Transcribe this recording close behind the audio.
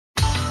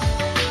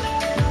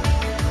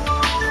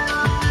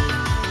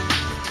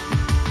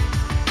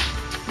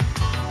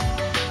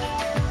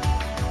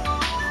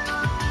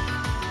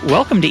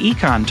Welcome to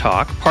Econ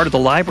Talk, part of the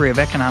Library of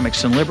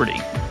Economics and Liberty.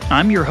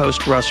 I'm your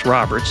host, Russ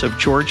Roberts of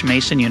George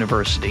Mason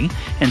University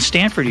and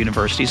Stanford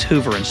University's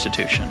Hoover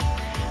Institution.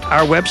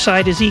 Our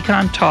website is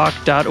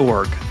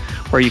econtalk.org,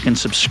 where you can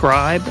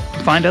subscribe,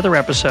 find other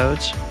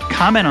episodes,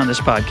 comment on this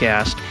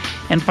podcast,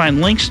 and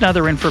find links and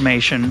other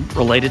information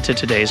related to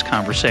today's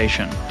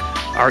conversation.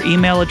 Our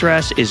email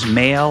address is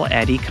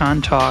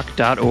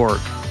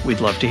mail@econtalk.org.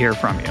 We'd love to hear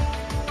from you.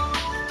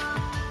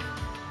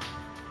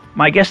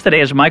 My guest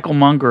today is Michael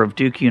Munger of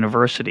Duke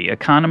University,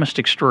 economist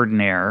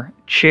extraordinaire,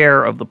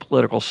 chair of the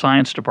political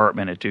science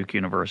department at Duke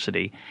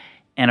University,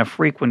 and a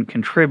frequent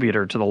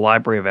contributor to the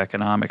Library of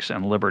Economics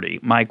and Liberty.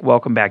 Mike,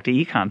 welcome back to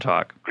Econ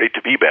Talk. Great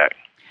to be back.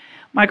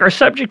 Mike, our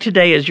subject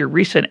today is your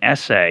recent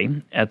essay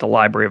at the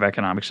Library of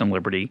Economics and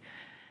Liberty,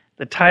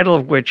 the title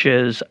of which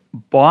is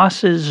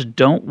Bosses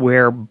Don't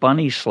Wear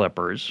Bunny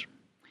Slippers.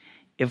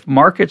 If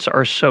markets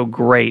are so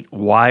great,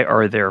 why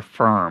are there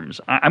firms?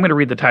 I'm going to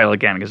read the title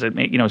again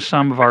because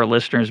some of our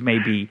listeners may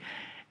be,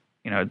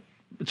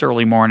 it's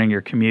early morning,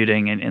 you're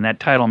commuting, and that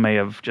title may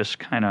have just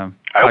kind of...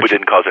 I hope it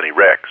didn't cause any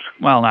wrecks.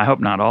 Well, I hope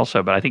not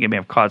also, but I think it may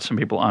have caught some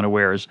people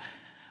unawares.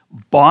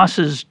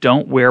 Bosses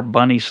don't wear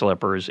bunny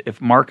slippers.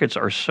 If markets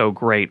are so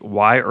great,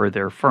 why are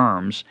there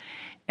firms?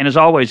 And as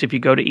always, if you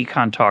go to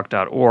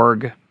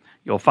econtalk.org,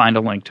 you'll find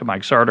a link to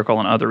Mike's article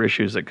and other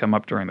issues that come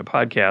up during the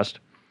podcast.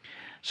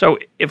 So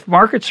if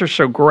markets are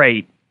so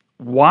great,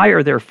 why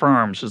are there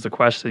firms is the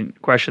question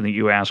that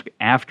you ask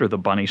after the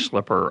bunny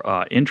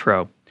slipper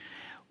intro.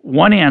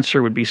 One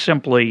answer would be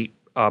simply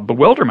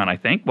bewilderment, I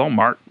think.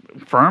 Well,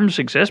 firms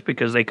exist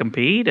because they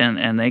compete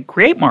and they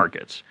create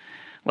markets.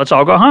 Let's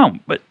all go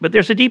home. But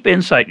there's a deep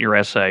insight in your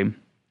essay,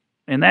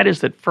 and that is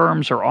that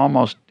firms are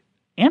almost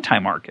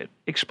anti-market.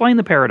 Explain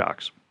the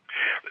paradox.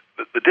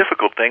 The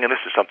difficult thing, and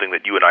this is something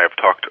that you and I have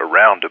talked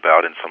around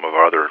about in some of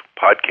our other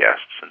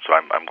podcasts, and so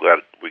I'm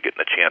glad we're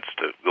getting a chance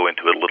to go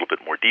into it a little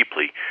bit more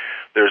deeply.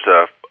 There's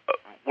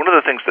one of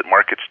the things that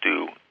markets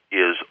do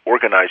is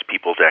organize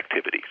people's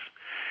activities,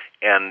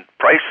 and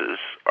prices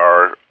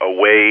are a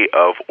way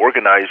of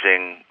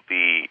organizing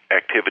the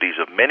activities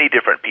of many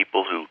different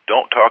people who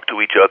don't talk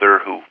to each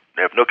other, who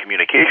have no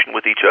communication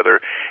with each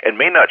other,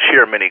 and may not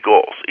share many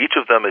goals. Each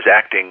of them is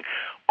acting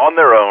on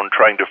their own,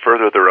 trying to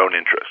further their own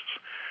interests.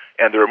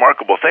 And the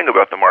remarkable thing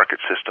about the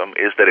market system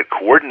is that it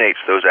coordinates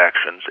those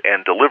actions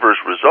and delivers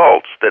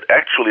results that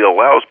actually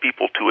allows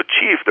people to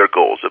achieve their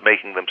goals of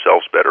making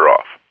themselves better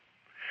off.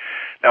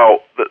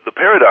 Now, the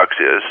paradox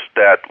is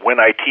that when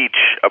I teach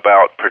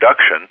about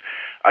production,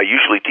 I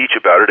usually teach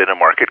about it in a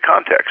market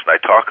context, and I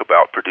talk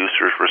about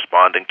producers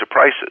responding to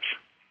prices.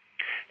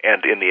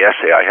 And in the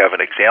essay, I have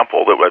an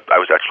example that I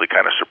was actually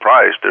kind of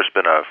surprised. There's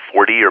been a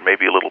 40 or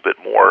maybe a little bit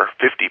more,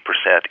 50%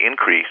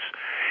 increase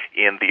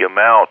in the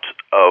amount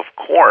of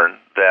corn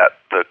that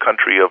the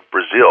country of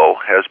Brazil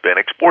has been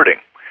exporting.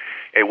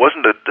 It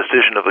wasn't a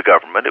decision of the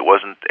government. It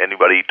wasn't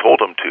anybody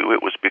told them to.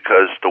 It was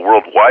because the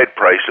worldwide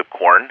price of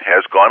corn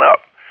has gone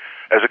up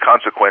as a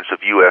consequence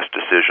of the U.S.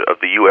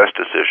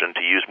 decision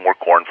to use more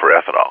corn for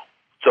ethanol.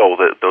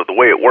 So the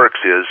way it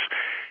works is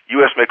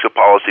U.S. makes a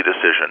policy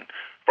decision.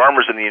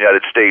 Farmers in the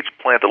United States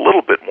plant a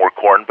little bit more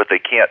corn, but they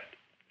can't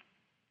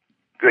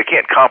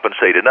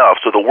compensate enough,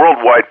 so the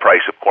worldwide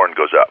price of corn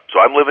goes up. So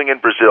I'm living in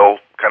Brazil,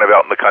 kind of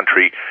out in the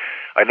country.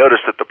 I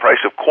noticed that the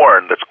price of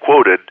corn that's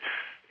quoted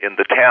in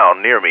the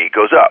town near me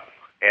goes up,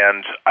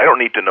 and I don't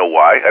need to know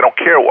why. I don't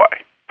care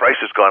why. Price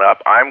has gone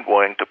up. I'm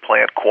going to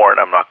plant corn.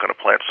 I'm not going to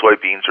plant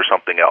soybeans or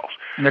something else.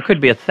 And there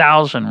could be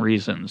 1,000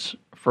 reasons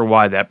for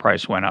why that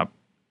price went up.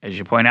 As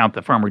you point out,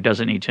 the farmer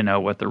doesn't need to know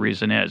what the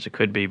reason is. It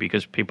could be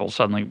because people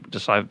suddenly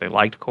decided they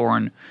liked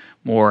corn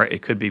more.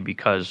 It could be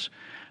because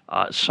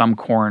some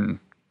corn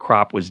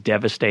crop was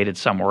devastated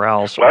somewhere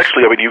else. Well,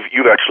 actually,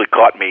 you've actually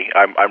caught me.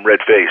 I'm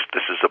red-faced.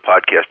 This is a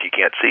podcast you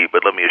can't see,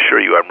 but let me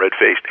assure you I'm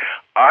red-faced.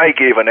 I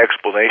gave an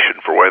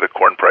explanation for why the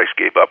corn price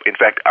gave up. In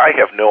fact, I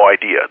have no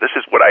idea. This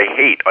is what I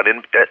hate on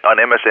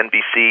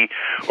MSNBC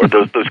or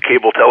those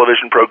cable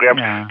television programs.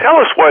 Yeah. Tell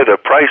us why the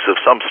price of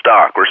some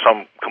stock or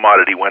some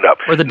commodity went up.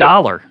 Or the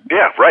dollar.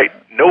 Yeah, right.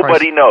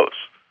 Nobody knows.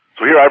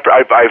 So here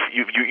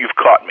you've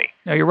caught me.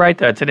 No, you're right,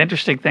 though. It's an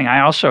interesting thing.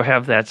 I also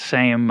have that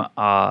same...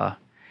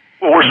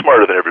 Well, we're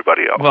smarter than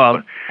everybody else.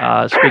 Well,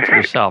 speak for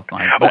yourself,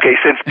 Mike. Okay,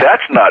 since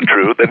that's not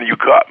true, then you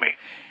caught me.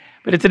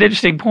 But it's an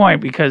interesting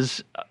point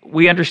because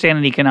we understand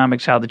in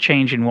economics how the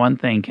change in one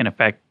thing can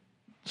affect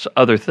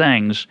other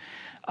things.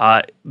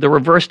 The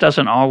reverse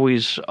doesn't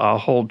always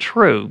hold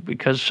true.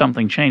 Because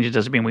something changes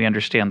doesn't mean we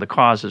understand the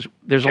causes.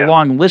 There's a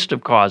long list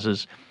of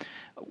causes.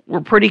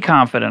 We're pretty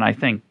confident, I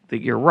think, that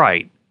you're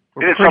right.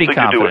 We're pretty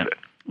confident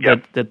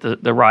that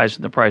the rise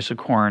in the price of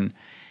corn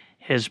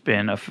has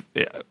been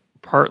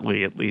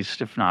partly, at least,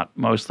 if not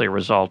mostly, a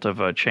result of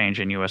a change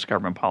in U.S.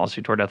 government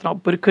policy toward ethanol.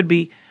 But it could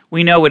be,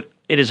 we know it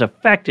is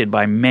affected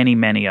by many,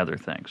 many other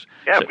things.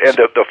 Yeah, and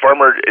the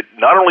farmer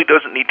not only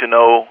doesn't need to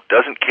know,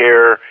 doesn't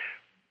care,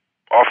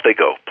 off they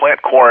go.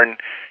 Plant corn,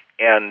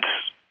 and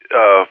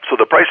so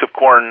the price of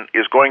corn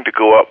is going to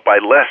go up by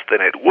less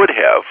than it would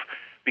have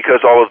because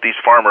all of these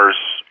farmers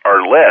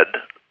are led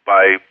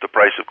by the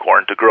price of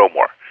corn to grow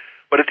more.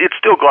 But it's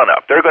still gone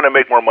up. They're going to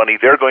make more money.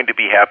 They're going to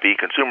be happy.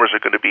 Consumers are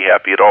going to be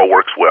happy. It all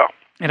works well.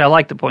 And I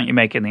like the point you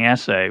make in the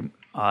essay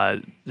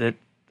that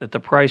the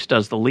price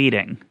does the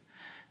leading,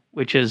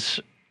 which is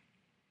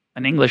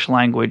an English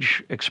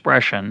language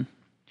expression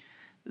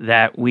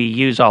that we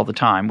use all the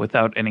time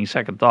without any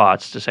second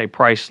thoughts to say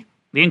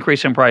the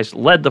increase in price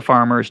led the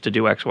farmers to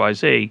do X, Y,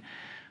 Z.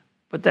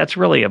 But that's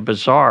really a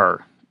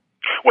bizarre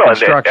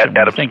construction.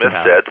 Adam Smith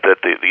said that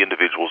the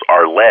individuals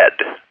are led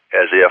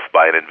as if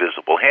by an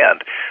invisible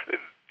hand.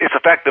 It's a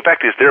fact. The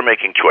fact is they're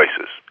making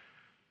choices.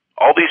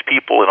 All these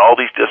people in all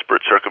these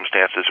disparate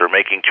circumstances are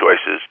making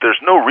choices. There's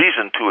no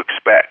reason to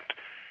expect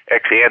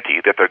ex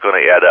ante that they're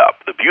going to add up.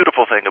 The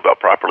beautiful thing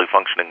about properly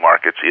functioning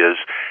markets is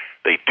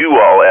they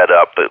do all add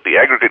up. The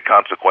aggregate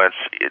consequence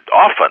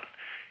often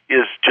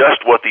is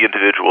just what the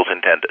individuals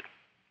intended.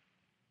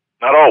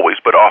 Not always,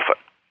 but often.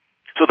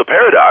 So the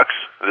paradox,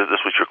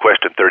 this was your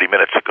question 30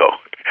 minutes ago,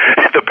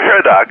 the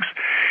paradox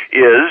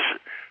is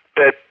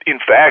that, in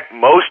fact,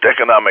 most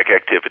economic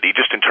activity,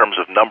 just in terms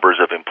of numbers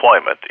of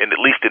employment, at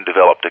least in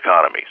developed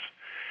economies,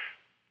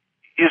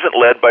 isn't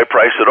led by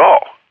price at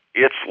all.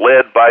 It's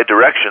led by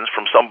directions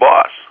from some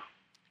boss.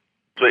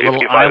 So a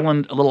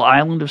little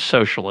island of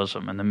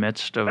socialism in the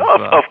midst of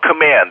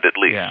command, at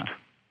least. Yeah.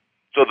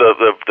 So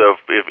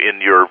in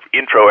your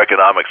intro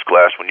economics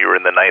class when you were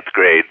in the 9th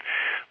grade,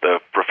 the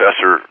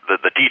professor,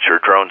 the teacher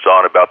drones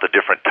on about the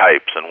different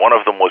types, and one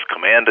of them was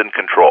command and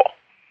control.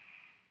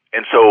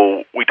 And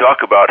so we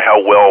talk about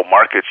how well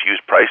markets use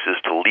prices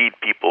to lead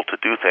people to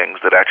do things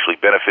that actually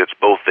benefits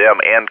both them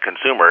and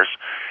consumers.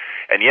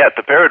 And yet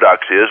the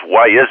paradox is,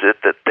 why is it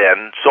that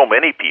then so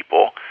many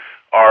people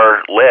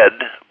are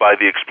led by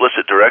the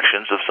explicit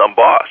directions of some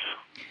boss?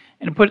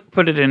 And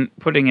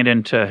putting it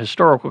into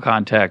historical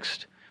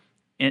context,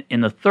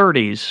 in the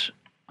 30s,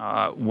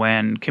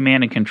 when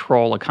command and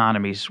control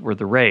economies were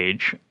the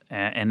rage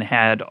and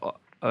had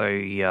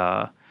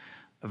a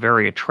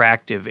very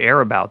attractive air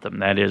about them.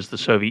 That is, the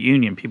Soviet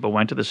Union. People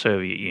went to the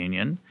Soviet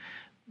Union,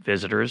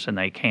 visitors, and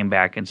they came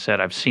back and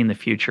said, I've seen the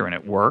future and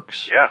it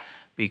works. Yeah.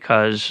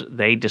 Because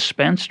they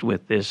dispensed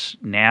with this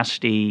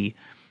nasty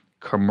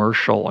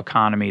commercial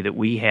economy that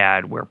we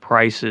had where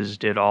prices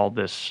did all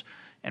this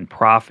and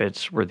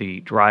profits were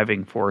the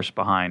driving force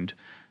behind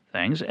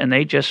things. And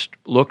they just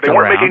looked around. They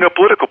weren't making a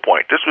political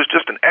point. This was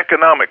just an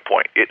economic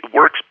point. It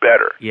works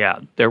better. Yeah,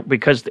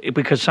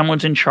 because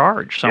someone's in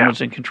charge.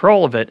 Someone's in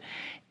control of it.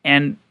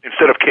 And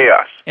instead of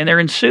chaos. And there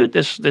ensued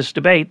this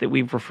debate that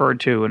we've referred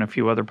to in a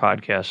few other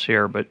podcasts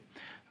here, but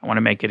I want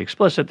to make it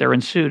explicit. There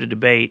ensued a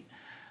debate,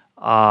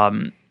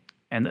 and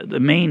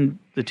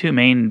the two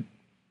main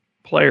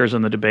players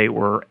in the debate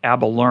were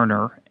Abel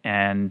Lerner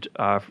and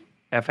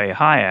F.A.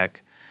 Hayek.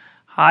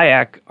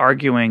 Hayek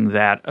arguing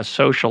that a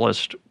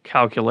socialist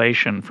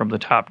calculation from the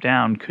top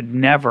down could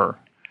never,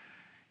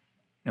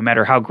 no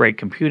matter how great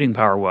computing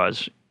power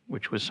was,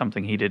 which was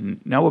something he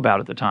didn't know about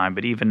at the time,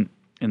 but even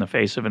in the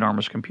face of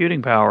enormous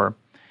computing power,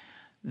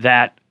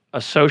 that a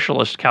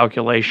socialist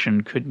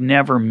calculation could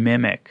never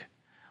mimic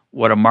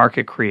what a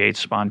market creates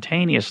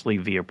spontaneously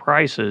via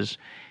prices.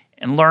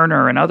 And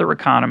Lerner and other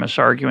economists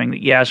arguing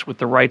that, yes, with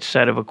the right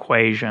set of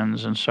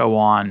equations and so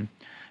on,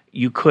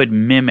 you could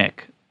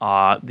mimic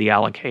the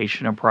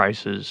allocation of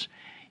prices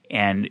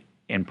and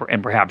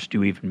perhaps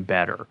do even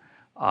better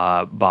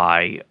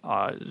by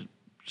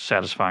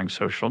satisfying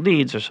social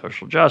needs or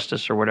social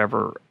justice or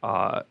whatever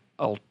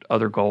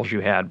other goals you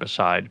had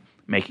beside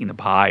making the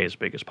pie as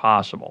big as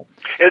possible.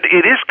 It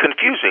is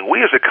confusing.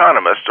 We as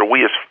economists, or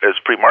we as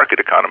free market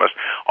economists,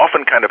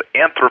 often kind of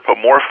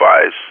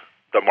anthropomorphize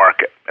the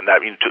market, and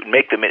that means to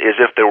make them as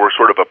if they were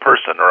sort of a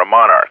person or a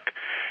monarch.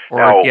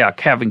 Or,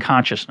 having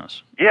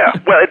consciousness. Yeah,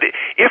 well,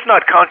 if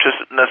not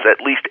consciousness, at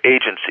least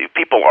agency.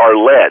 People are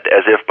led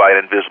as if by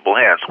an invisible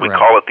hand. So we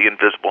call it the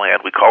invisible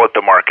hand. We call it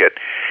the market.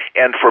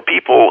 And for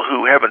people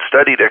who haven't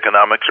studied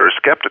economics or are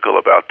skeptical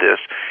about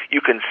this, you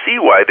can see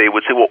why they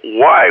would say, well,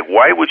 why?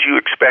 Why would you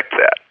expect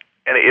that?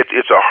 And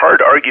it's a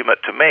hard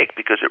argument to make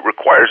because it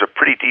requires a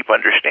pretty deep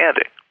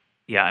understanding.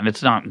 Yeah, and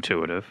it's not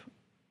intuitive.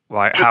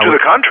 Why? To the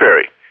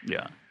contrary.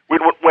 Yeah.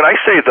 When I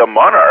say the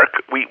monarch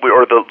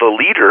or the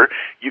leader,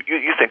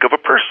 you think of a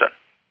person.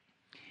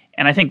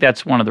 And I think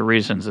that's one of the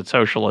reasons that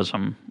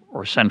socialism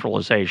or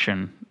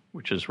centralization,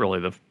 which is really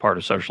the part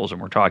of socialism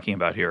we're talking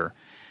about here,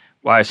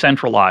 why a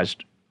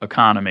centralized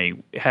economy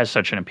has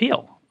such an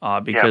appeal.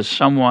 Because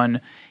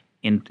someone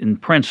in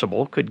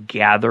principle could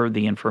gather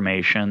the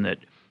information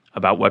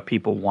about what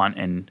people want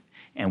and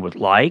would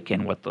like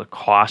and what the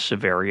costs of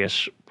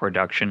various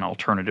production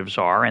alternatives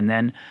are, and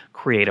then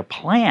create a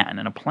plan.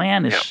 And a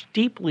plan is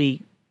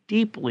deeply,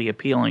 deeply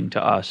appealing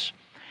to us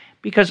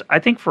because I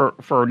think for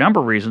a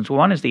number of reasons.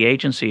 One is the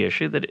agency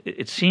issue, that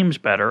it seems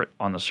better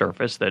on the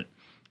surface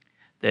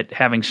that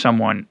having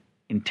someone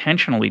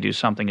intentionally do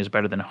something is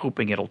better than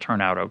hoping it'll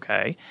turn out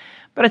okay.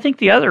 But I think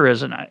the other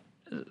is,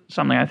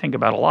 something I think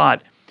about a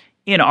lot,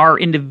 in our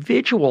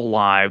individual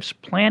lives,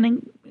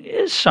 planning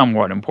is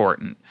somewhat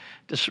important.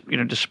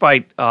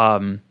 Despite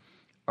a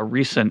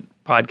recent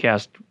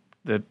podcast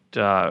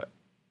that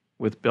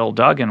with Bill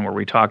Duggan where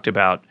we talked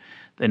about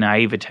the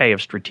naivete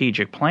of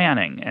strategic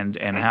planning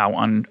and how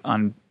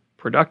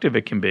unproductive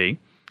it can be.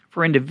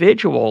 For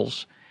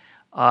individuals,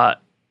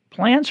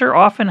 plans are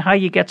often how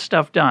you get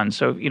stuff done.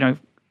 So,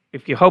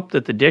 if you hope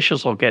that the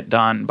dishes will get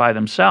done by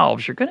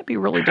themselves, you're going to be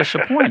really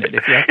disappointed.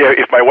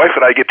 If my wife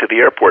and I get to the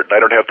airport and I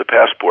don't have the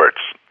passports,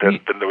 then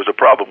there was a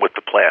problem with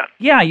the plan.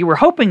 Yeah, you were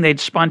hoping they'd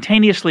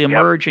spontaneously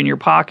emerge in your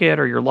pocket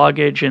or your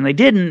luggage, and they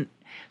didn't.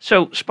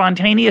 So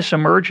spontaneous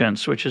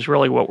emergence, which is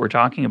really what we're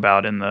talking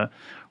about in the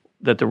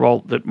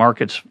role that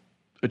markets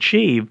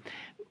achieve,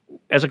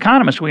 as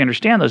economists, we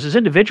understand those. As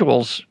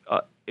individuals,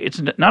 it's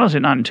not only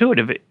not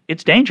intuitive,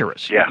 it's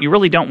dangerous. Yeah. You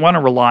really don't want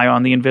to rely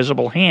on the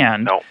invisible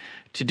hand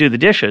to do the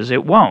dishes.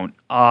 It won't.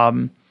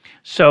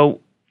 So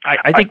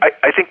I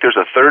think there's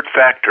a third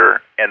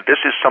factor, and this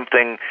is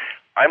something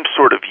I'm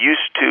sort of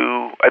used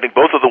to. I think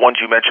both of the ones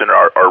you mentioned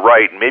are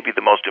right, and maybe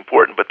the most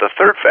important. But the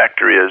third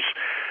factor is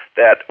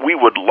that we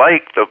would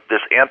like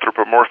this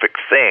anthropomorphic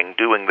thing,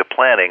 doing the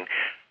planning,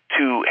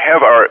 to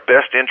have our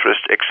best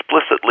interest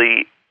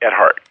explicitly at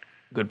heart.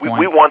 Good point.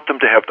 We want them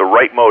to have the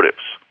right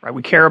motives. Right.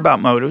 We care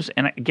about motives.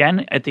 And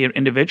again, at the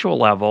individual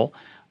level,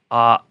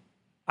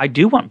 I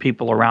do want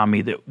people around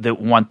me that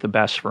want the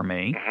best for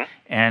me.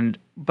 Mm-hmm.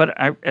 But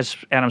as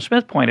Adam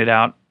Smith pointed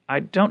out,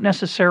 I don't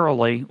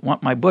necessarily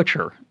want my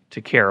butcher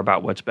to care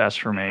about what's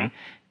best for me.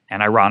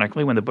 And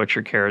ironically, when the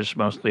butcher cares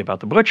mostly about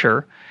the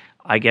butcher,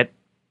 I get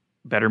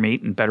better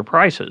meat and better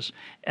prices.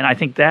 And I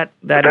think that's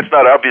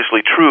not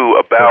obviously true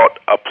about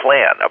a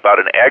plan, about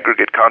an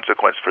aggregate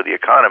consequence for the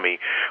economy.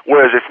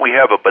 Whereas if we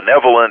have a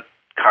benevolent,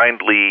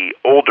 kindly,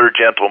 older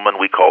gentleman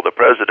we call the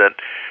president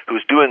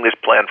who's doing this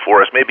plan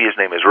for us, maybe his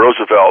name is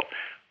Roosevelt,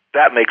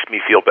 that makes me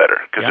feel better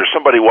because there's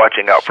somebody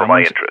watching out for my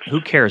interests.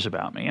 Who cares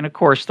about me? And of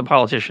course, the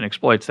politician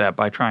exploits that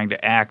by trying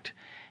to act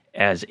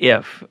as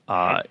if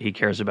he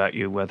cares about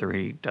you, whether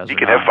he does or not.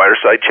 He can have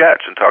fireside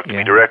chats and talk to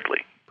me directly.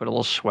 Put a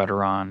little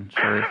sweater on.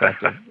 It's very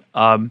effective.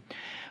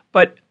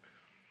 But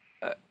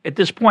at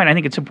this point, I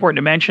think it's important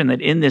to mention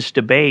that in this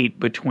debate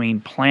between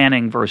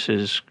planning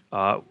versus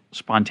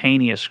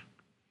spontaneous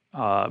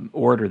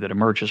order that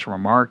emerges from a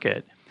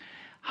market,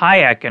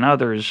 Hayek and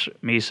others,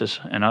 Mises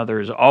and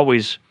others,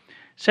 always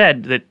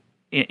said that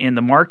in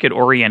the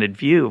market-oriented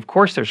view, of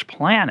course, there's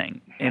planning,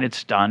 and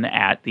it's done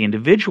at the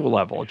individual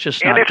level. It's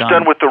just not done. And it's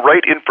done with the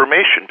right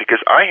information, because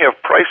I have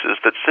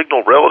prices that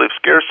signal relative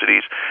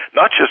scarcities,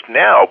 not just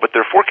now, but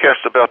they're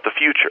forecasts about the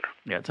future.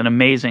 Yeah, it's an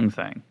amazing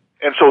thing.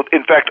 And so,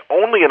 in fact,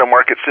 only in a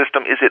market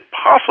system is it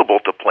possible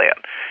to plan,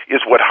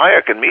 is what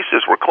Hayek and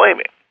Mises were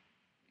claiming.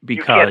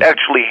 Because you can't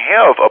actually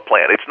have a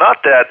plan. It's not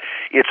that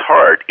it's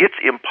hard. It's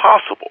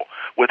impossible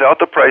without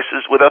the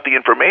prices, without the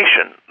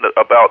information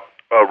about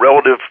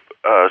relative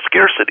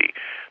scarcity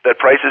that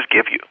prices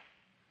give you.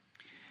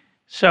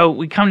 So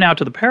we come now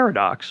to the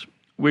paradox,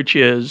 which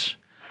is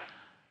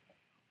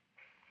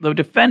the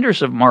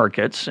defenders of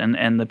markets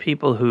and the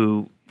people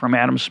who, from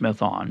Adam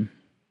Smith on,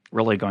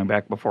 really going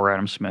back before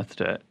Adam Smith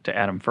to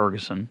Adam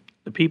Ferguson,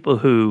 the people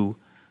who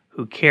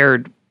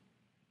cared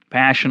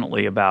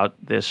passionately about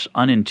this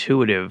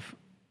unintuitive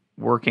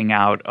working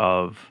out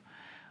of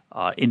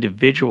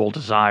individual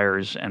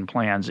desires and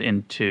plans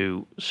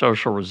into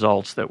social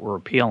results that were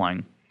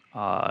appealing.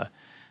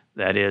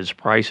 That is,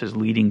 prices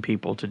leading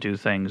people to do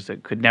things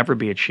that could never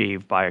be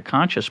achieved by a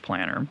conscious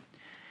planner.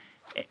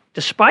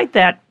 Despite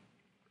that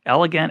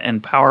elegant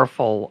and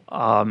powerful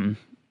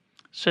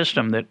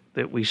system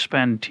that we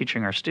spend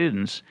teaching our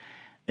students,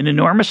 an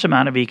enormous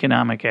amount of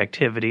economic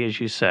activity, as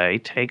you say,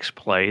 takes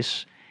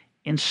place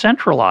in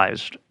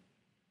centralized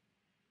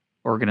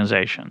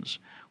organizations,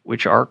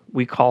 which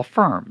we call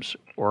firms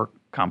or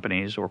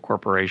companies or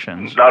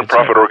corporations.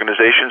 Nonprofit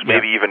organizations,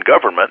 maybe even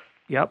government.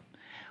 Yep.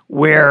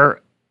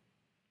 Where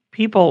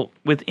people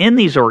within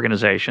these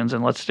organizations,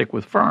 and let's stick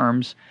with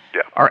firms,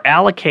 are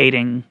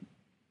allocating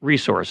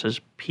resources,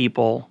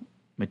 people,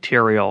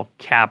 material,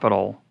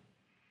 capital,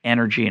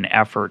 energy and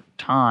effort,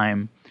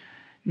 time,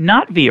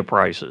 not via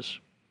prices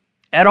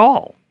at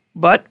all,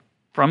 but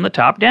from the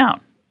top down,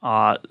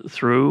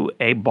 through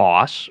a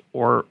boss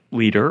or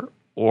leader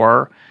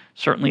or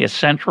certainly a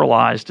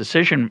centralized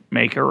decision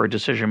maker or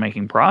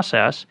decision-making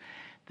process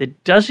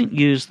that doesn't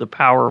use the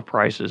power of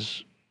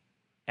prices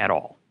at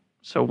all.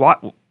 So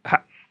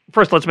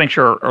first, let's make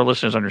sure our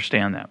listeners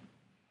understand that.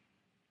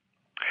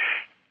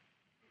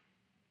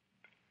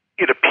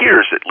 It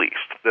appears, at least,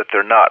 that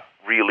they're not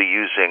really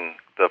using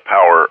the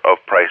power of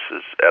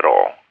prices at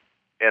all.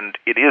 And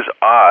it is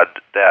odd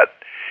that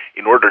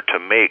in order to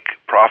make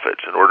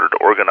profits, in order to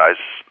organize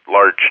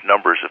large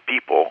numbers of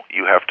people,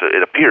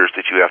 it appears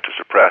that you have to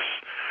suppress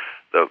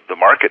the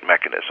market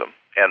mechanism.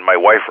 And my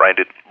wife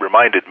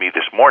reminded me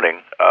this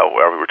morning,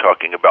 where we were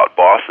talking about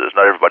bosses.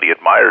 Not everybody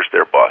admires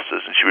their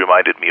bosses, and she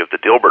reminded me of the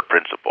Dilbert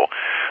Principle.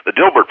 The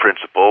Dilbert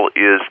Principle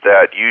is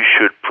that you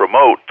should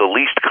promote the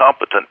least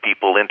competent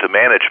people into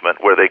management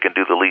where they can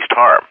do the least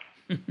harm.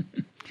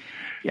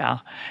 Yeah.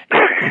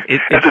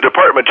 As a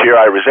department chair,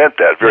 I resent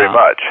that very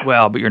much.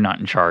 Well, but you're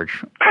not in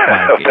charge.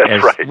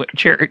 That's right.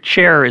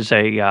 Chair is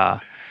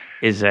a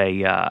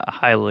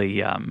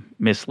highly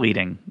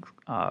misleading.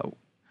 I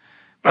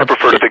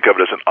prefer to think of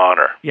it as an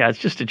honor. Yeah, it's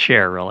just a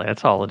chair, really.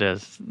 That's all it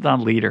is. It's not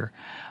a leader.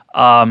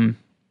 But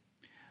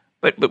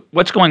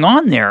what's going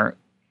on there?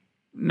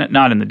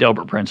 Not in the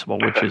Dilbert principle,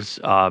 which is.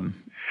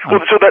 Well,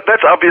 so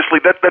that's obviously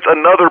that's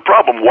another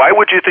problem. Why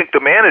would you think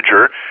the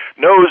manager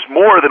knows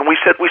more than we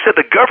said? We said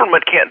the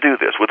government can't do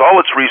this with all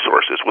its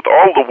resources, with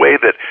all the way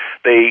that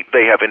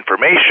they have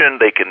information,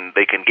 they can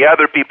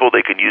gather people,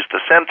 they can use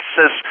the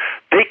census.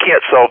 They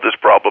can't solve this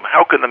problem.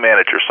 How can the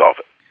manager solve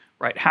it?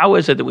 Right. How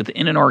is it that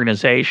within an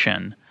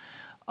organization,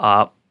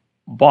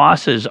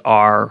 bosses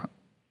are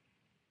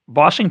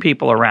bossing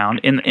people around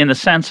in the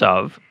sense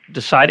of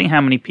deciding how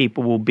many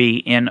people will be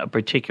in a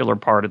particular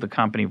part of the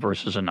company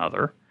versus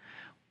another,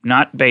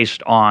 not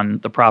based on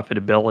the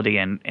profitability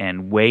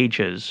and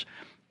wages.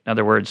 In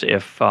other words,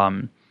 if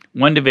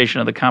one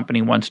division of the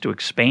company wants to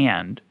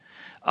expand,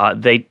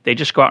 they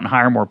just go out and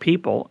hire more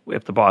people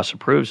if the boss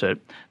approves it.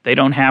 They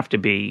don't have to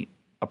be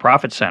a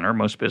profit center.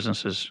 Most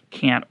businesses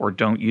can't or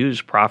don't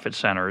use profit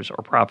centers or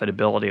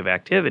profitability of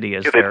activity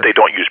as they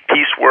don't use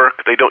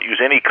piecework. They don't use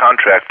any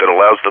contract that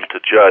allows them to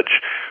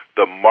judge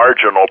the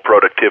marginal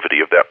productivity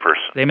of that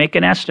person. They make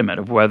an estimate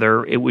of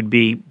whether it would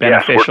be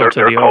beneficial to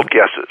the they're called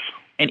guesses.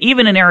 And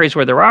even in areas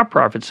where there are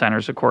profit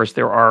centers, of course,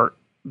 there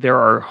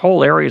are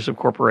whole areas of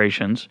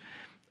corporations,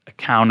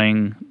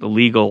 accounting, the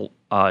legal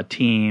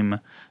team,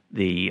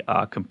 the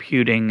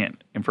computing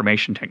and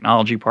information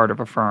technology part of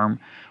a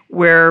firm,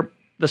 where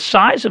the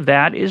size of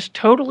that is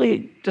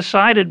totally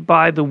decided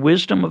by the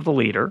wisdom of the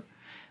leader.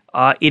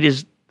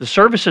 The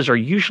services are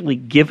usually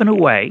given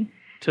away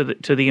to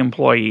the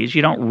employees.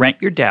 You don't rent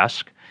your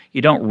desk.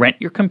 You don't rent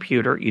your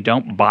computer. You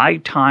don't buy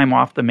time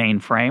off the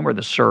mainframe or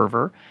the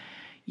server.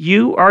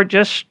 You are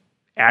just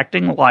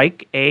acting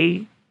like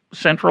a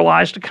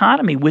centralized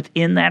economy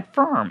within that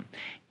firm.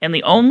 And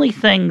the only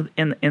thing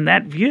in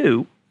that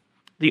view,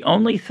 the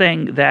only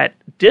thing that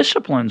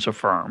disciplines a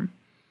firm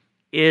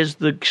is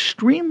the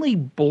extremely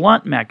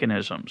blunt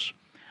mechanisms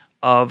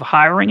of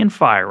hiring and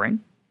firing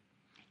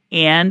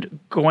and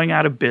going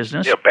out of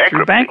business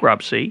through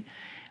bankruptcy,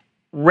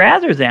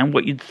 rather than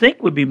what you'd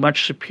think would be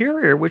much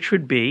superior, which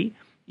would be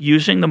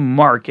using the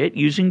market,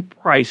 using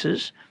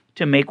prices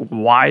to make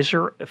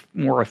wiser,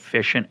 more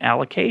efficient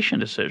allocation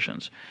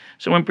decisions.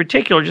 So in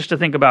particular, just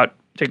to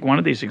take one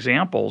of these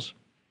examples,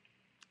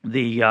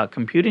 the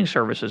computing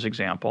services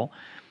example,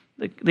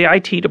 the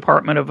IT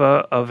department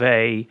of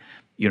a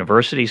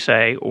university,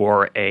 say,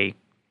 or a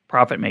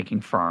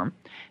profit-making firm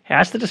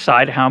has to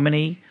decide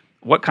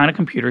what kind of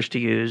computers to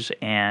use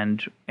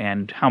and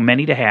how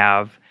many to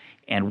have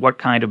and what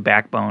kind of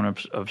backbone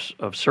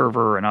of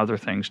server and other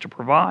things to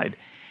provide.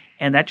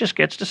 And that just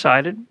gets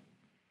decided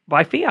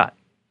by fiat.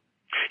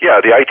 Yeah,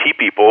 the IT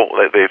people,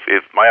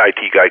 if my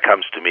IT guy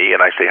comes to me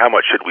and I say, how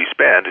much should we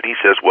spend? And he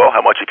says, well,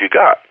 how much have you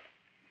got?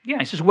 Yeah,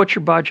 he says, what's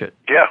your budget?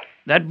 Yeah.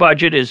 That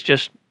budget is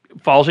just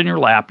falls in your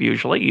lap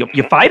usually.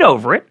 You fight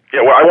over it.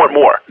 Yeah, well, I want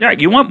more. Yeah,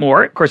 you want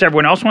more. Of course,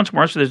 everyone else wants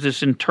more, so there's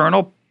this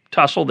internal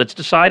tussle that's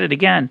decided,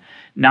 again,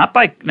 not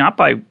by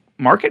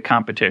market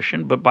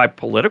competition, but by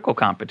political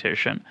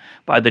competition,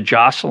 by the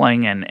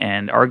jostling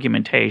and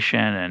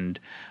argumentation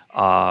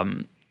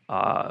and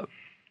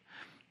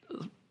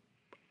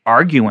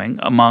arguing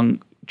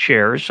among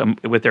chairs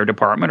with their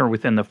department or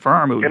within the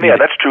firm. And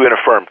that's true in a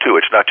firm too.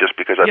 It's not just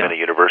because I'm in a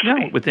university.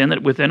 No,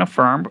 within a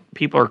firm,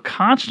 people are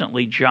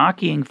constantly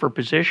jockeying for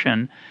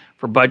position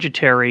for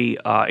budgetary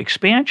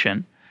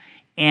expansion,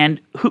 and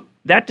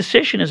that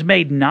decision is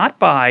made not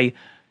by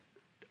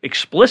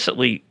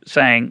explicitly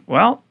saying,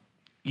 well,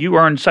 you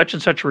earn such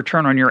and such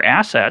return on your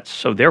assets,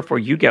 so therefore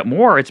you get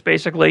more. It's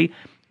basically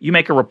you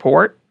make a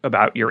report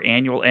about your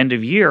annual end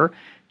of year,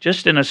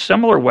 just in a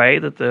similar way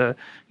that the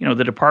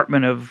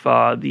Department of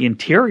the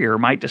Interior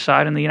might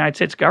decide in the United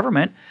States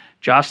government,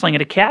 jostling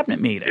at a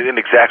cabinet meeting. In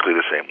exactly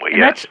the same way,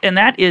 yes. And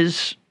that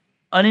is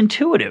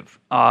unintuitive.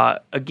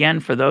 Again,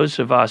 for those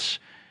of us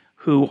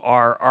who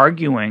are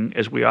arguing,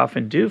 as we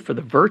often do, for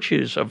the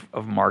virtues of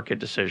market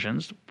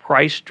decisions,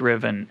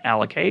 price-driven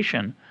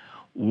allocation,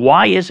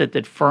 why is it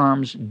that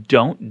firms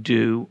don't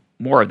do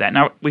more of that?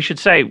 Now, we should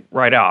say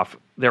right off,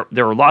 there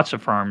are lots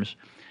of firms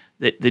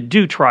that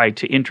do try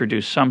to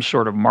introduce some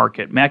sort of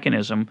market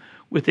mechanism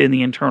within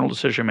the internal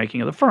decision-making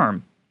of the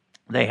firm.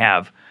 They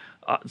have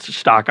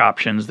stock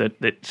options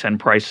that send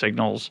price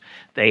signals.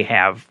 They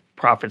have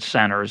profit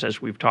centers,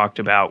 as we've talked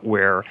about,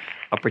 where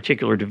a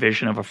particular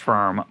division of a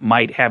firm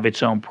might have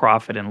its own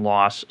profit and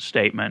loss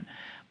statement.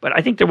 But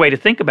I think the way to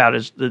think about it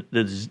is the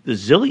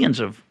zillions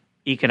of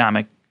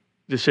economic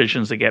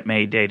decisions that get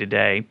made day to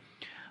day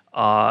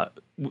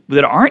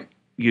that aren't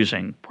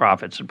using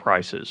profits and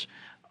prices.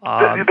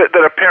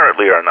 That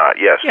apparently are not,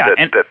 yes. Yeah,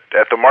 that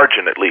at the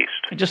margin at least.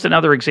 Just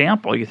another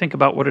example, you think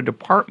about what a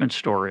department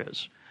store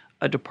is.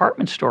 A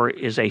department store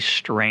is a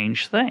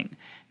strange thing.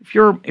 If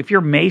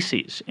you're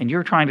Macy's and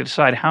you're trying to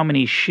decide how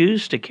many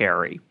shoes to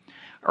carry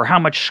or how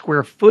much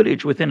square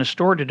footage within a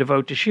store to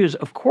devote to shoes,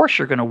 of course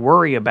you're going to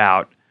worry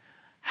about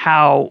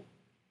how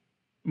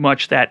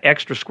much that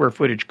extra square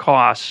footage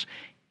costs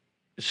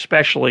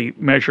especially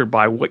measured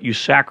by what you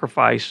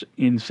sacrifice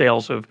in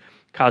sales of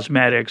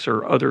cosmetics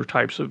or other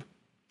types of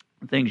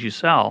things you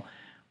sell.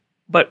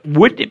 But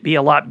wouldn't it be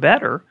a lot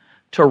better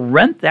to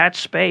rent that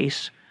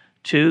space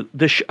to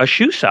a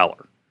shoe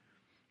seller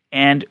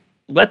and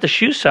let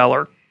shoe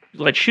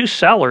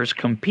sellers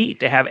compete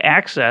to have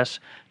access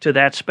to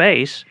that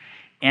space?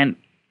 And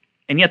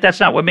yet that's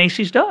not what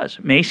Macy's does.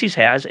 Macy's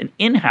has an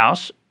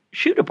in-house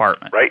shoe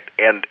department. Right.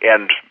 And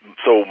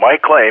so my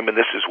claim, and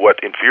this is what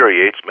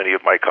infuriates many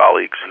of my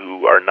colleagues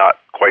who are not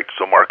quite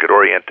so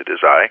market-oriented as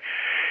I,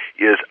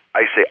 is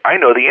I say, I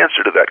know the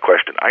answer to that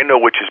question. I know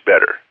which is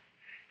better.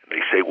 And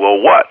they say, well,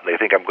 what? And they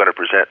think I'm going to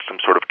present some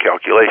sort of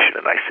calculation.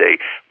 And I say,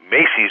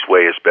 Macy's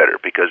way is better,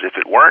 because if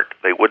it weren't,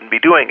 they wouldn't be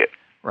doing it.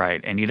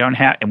 Right. And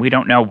we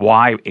don't know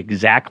why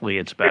exactly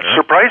it's better. It's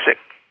surprising.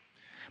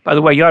 By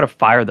the way, you ought to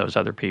fire those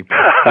other people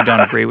who don't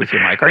agree with you,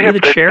 Mike. Are you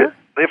the chair?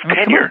 They have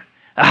tenure.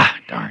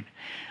 Darn.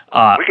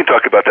 We can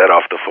talk about that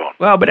off the phone.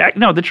 Well, but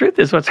no, the truth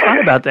is, what's fun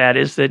about that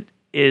is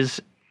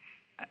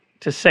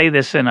to say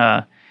this in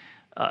a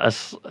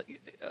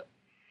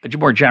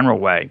more general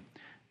way.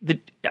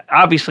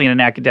 Obviously, in an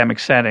academic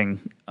setting,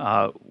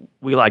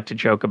 we like to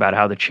joke about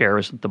how the chair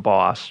isn't the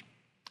boss,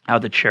 how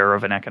the chair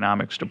of an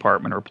economics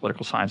department or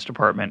political science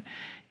department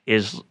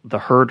is the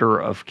herder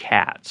of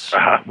cats.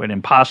 An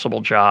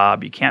impossible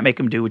job. You can't make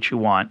them do what you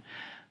want.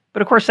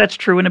 But, of course, that's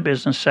true in a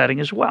business setting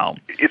as well.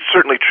 It's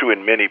certainly true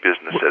in many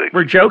business settings.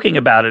 We're joking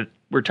about it.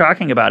 We're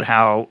talking about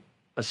how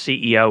a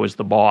CEO is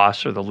the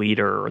boss or the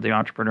leader, or the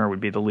entrepreneur would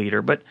be the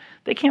leader, but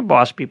they can't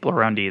boss people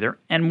around either.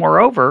 And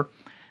moreover,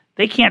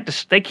 they can't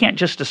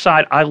just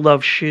decide, I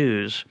love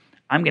shoes,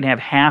 I'm going to have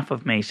half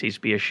of Macy's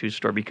be a shoe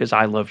store because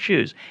I love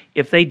shoes.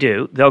 If they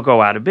do, they'll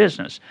go out of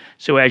business.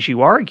 So as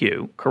you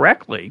argue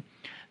correctly,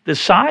 the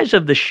size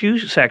of the shoe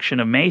section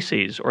of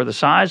Macy's, or the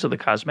size of the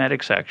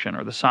cosmetic section,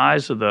 or the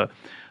size of the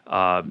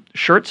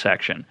shirt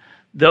section,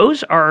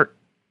 those are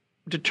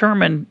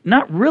determined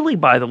not really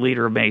by the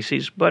leader of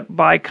Macy's, but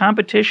by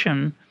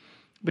competition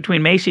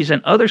between Macy's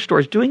and other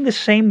stores doing the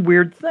same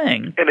weird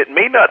thing. And it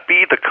may not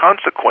be the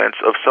consequence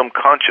of some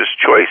conscious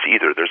choice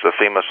either. There's a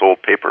famous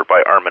old paper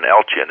by Armin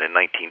Alchian in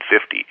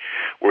 1950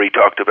 where he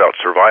talked about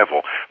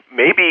survival.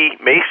 Maybe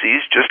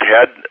Macy's just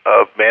had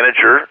a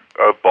manager,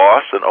 a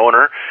boss, an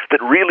owner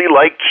that really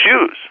liked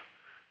shoes.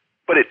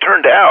 But it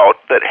turned out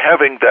that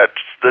having the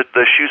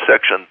shoe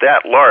section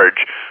that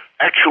large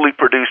actually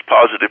produced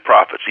positive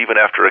profits, even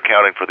after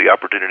accounting for the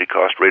opportunity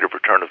cost rate of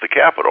return of the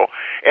capital.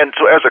 And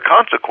so as a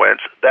consequence,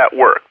 that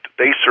worked.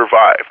 They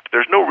survived.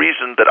 There's no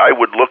reason that I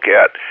would look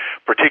at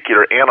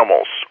particular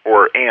animals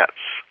or ants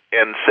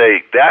and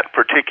say that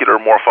particular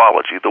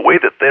morphology, the way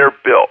that they're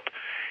built,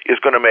 is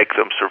going to make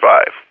them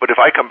survive. But if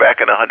I come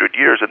back in 100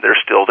 years and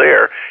they're still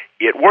there,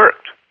 it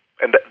worked.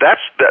 And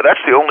that's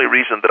the only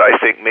reason that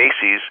I think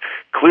Macy's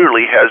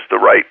clearly has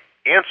the right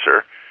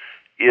answer,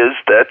 is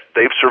that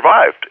they've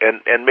survived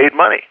and made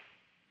money.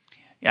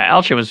 Yeah,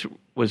 Alchian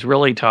was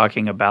really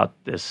talking about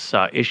this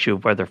issue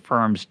of whether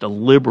firms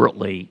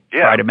deliberately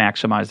try to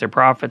maximize their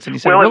profits. And he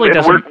said, we're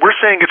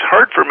saying it's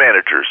hard for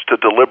managers to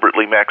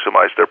deliberately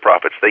maximize their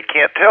profits. They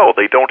can't tell.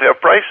 They don't have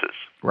prices.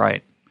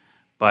 Right.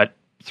 But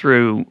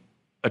through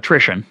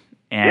attrition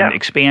and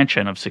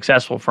expansion of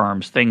successful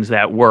firms, things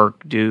that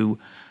work do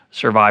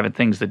survive, and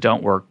things that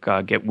don't work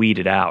get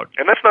weeded out.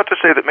 And that's not to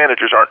say that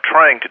managers aren't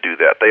trying to do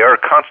that. They are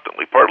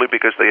constantly, partly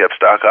because they have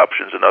stock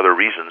options and other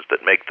reasons that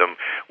make them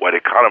what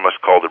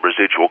economists call the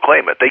residual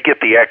claimant. They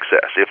get the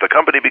excess. If the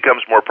company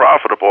becomes more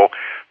profitable,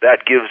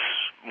 that gives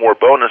more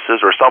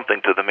bonuses or something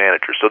to the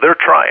manager. So they're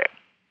trying.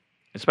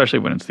 Especially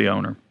when it's the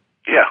owner.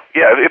 Yeah.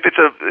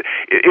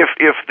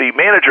 If the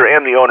manager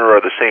and the owner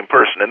are the same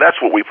person, and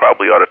that's what we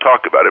probably ought to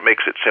talk about, it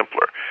makes it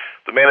simpler.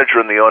 The manager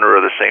and the owner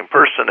are the same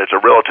person. It's a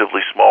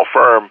relatively small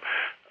firm.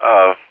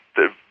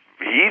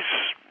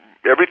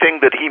 Everything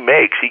that he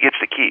makes, he gets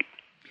to keep.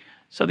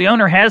 So the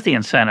owner has the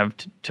incentive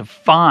to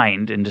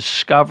find and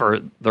discover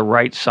the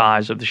right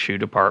size of the shoe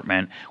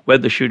department,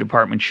 whether the shoe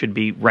department should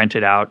be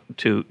rented out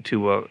to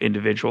an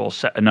individual,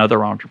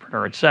 another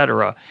entrepreneur, et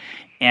cetera.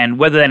 And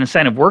whether that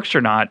incentive works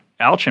or not,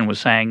 Alchian was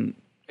saying,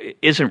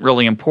 isn't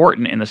really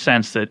important, in the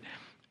sense that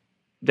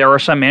there are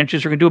some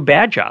managers who are going to do a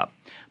bad job,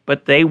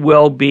 but they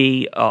will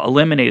be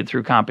eliminated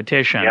through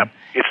competition. Yeah.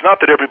 It's not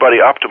that everybody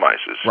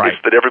optimizes. Right.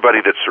 It's that everybody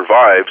that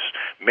survives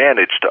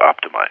managed to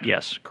optimize.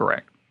 Yes,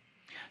 correct.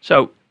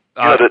 So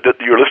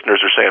your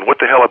listeners are saying, "What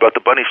the hell about the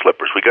bunny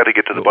slippers? We got to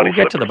get to the bunny slippers."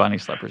 We'll get to the bunny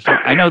slippers.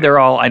 I know they're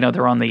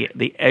on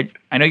the edge.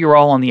 I know you're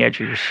all on the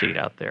edge of your seat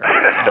out there.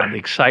 The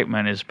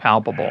excitement is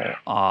palpable.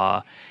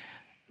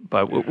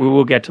 But we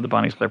will get to the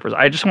bunny slippers.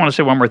 I just want to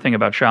say one more thing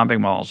about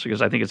shopping malls,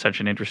 because I think it's such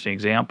an interesting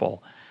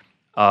example.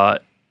 A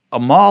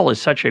mall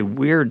is such a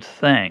weird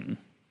thing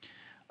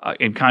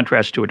in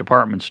contrast to a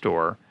department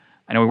store.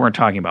 I know we weren't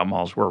talking about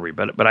malls, were we?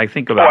 But I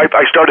think about.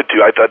 I started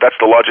to. I thought that's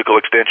the logical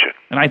extension.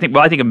 And I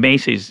think of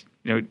Macy's.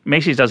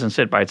 Macy's doesn't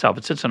sit by itself;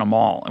 it sits in a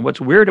mall. And what's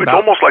weird it's about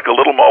almost like a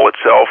little mall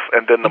itself,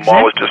 and then the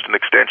mall is just an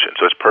extension,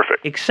 so it's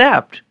perfect.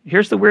 Except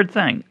here's the weird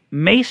thing: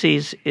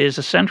 Macy's is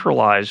a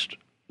centralized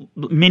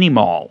mini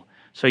mall.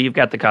 So you've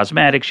got the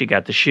cosmetics, you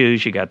got the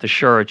shoes, you got the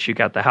shirts, you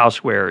got the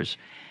housewares.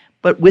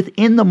 But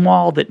within the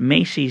mall that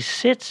Macy's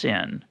sits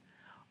in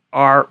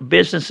are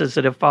businesses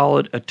that have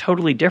followed a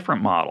totally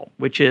different model,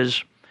 which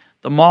is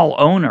the mall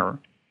owner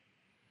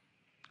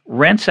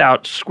rents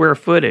out square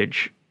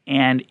footage,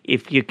 and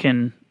if you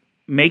can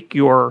make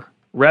your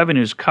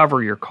revenues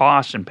cover your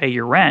costs and pay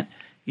your rent,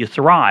 you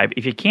thrive.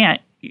 If you can't,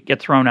 you get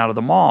thrown out of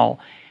the mall.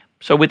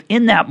 So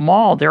within that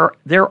mall,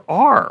 there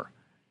are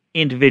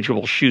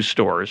individual shoe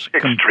stores.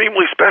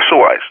 Extremely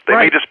specialized. They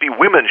may just be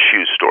women's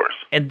shoe stores.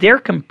 And they're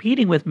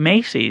competing with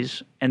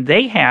Macy's, and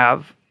they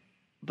have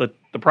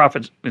the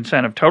profit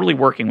incentive totally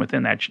working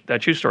within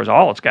that shoe store.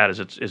 All it's got is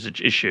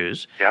its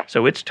shoes. Yep.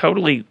 So it's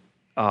totally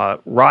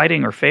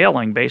riding or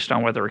failing based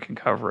on whether it can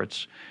cover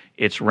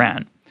its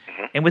rent.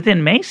 Mm-hmm. And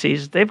within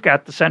Macy's, they've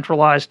got the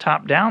centralized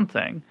top-down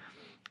thing,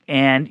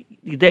 and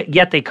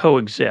yet they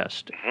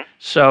coexist. Mm-hmm.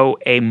 So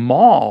a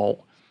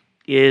mall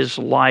is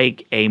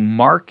like a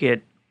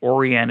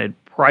market-oriented,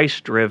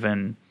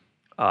 price-driven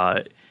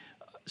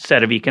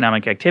set of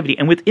economic activity.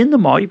 And within the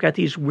mall, you've got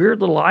these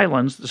weird little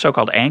islands, the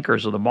so-called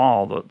anchors of the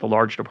mall, the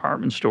large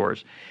department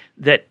stores,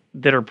 that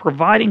are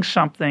providing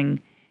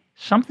something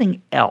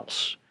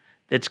else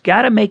that's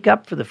got to make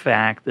up for the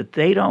fact that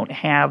they don't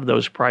have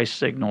those price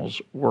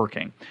signals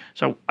working.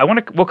 So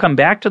we'll come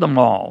back to the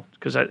mall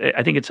because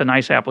I think it's a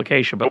nice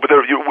application. But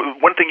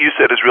one thing you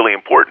said is really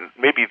important.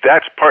 Maybe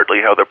that's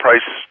partly how the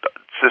price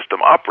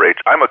system operates.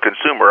 I'm a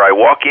consumer. I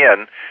walk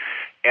in,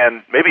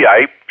 and maybe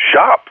I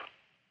shop.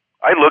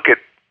 I look at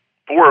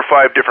 4 or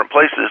 5 different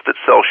places that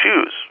sell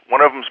shoes.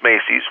 One of them's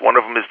Macy's. One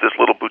of them is this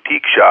little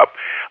boutique shop.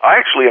 I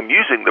actually am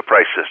using the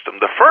price system.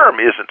 The firm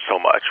isn't so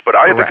much, but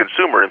I, as a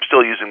consumer, am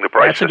still using the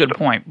price system. That's a good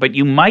point. But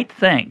you might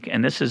think,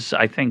 and this is,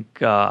 I think,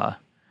 the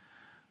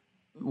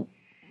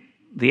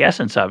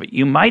essence of it,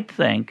 you might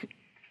think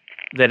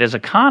that as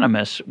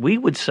economists, we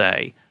would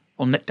say,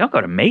 well, don't go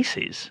to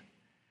Macy's.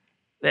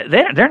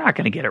 They're not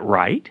going to get it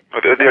right.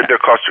 Their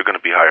costs are going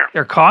to be higher.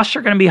 Their costs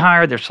are going to be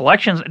higher. Their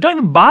selections, don't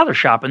even bother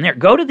shopping there.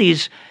 Go to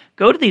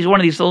one of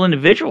these little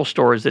individual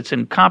stores that's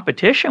in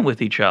competition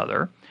with each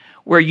other,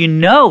 where you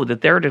know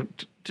that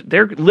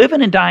they're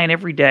living and dying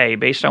every day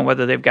based on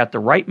whether they've got the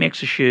right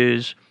mix of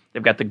shoes,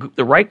 they've got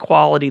the right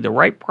quality, the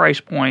right price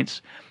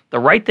points, the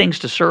right things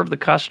to serve the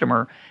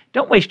customer.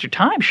 Don't waste your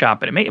time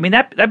shopping. I mean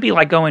that'd be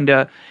like going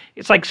to.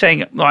 It's like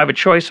saying, well, I have a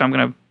choice. I'm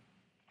going to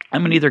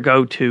either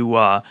go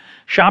to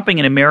shopping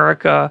in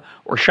America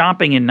or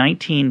shopping in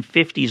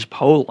 1950s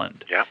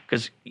Poland. Yeah.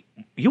 Because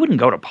you wouldn't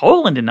go to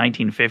Poland in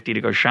 1950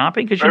 to go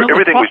shopping because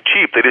everything was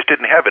cheap. They just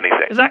didn't have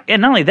anything.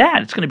 And not only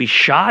that, it's going to be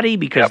shoddy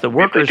because the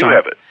workers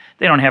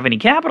they don't have any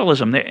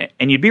capitalism.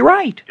 And you'd be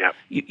right. Yeah.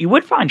 You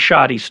would find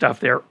shoddy stuff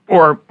there.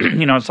 Or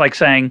it's like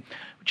saying,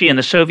 gee, in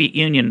the Soviet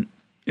Union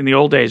in the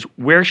old days,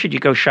 where should you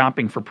go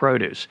shopping for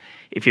produce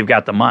if you've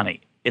got the money?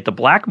 At the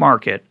black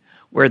market,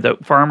 where the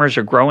farmers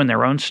are growing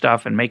their own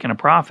stuff and making a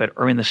profit,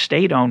 or in the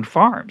state-owned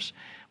farms.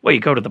 Well, you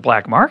go to the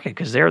black market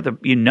because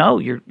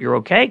you're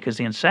okay because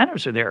the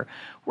incentives are there.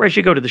 Whereas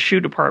you go to the shoe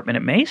department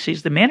at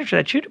Macy's, the manager of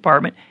that shoe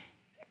department,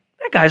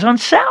 that guy's on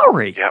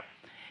salary. Yep.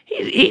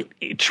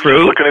 True.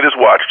 He's looking at his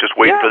watch, just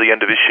waiting for the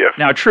end of his shift.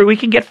 Now, true, he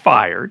can get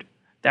fired.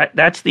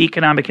 That's the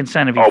economic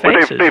incentive he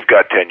faces. But they've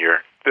got tenure.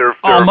 They're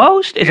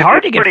almost. It's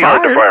hard to get fired.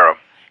 Hard to fire them.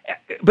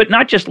 But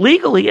not just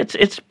legally,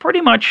 it's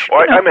pretty much.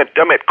 I meant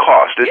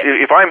cost.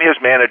 If I'm his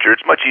manager,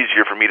 it's much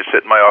easier for me to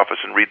sit in my office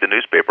and read the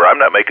newspaper. I'm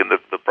not making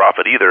the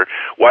profit either.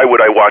 Why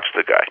would I watch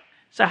the guy?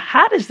 So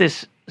how does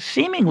this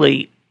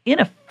seemingly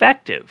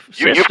ineffective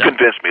system? You've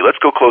convinced me. Let's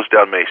go close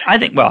down Macy's. I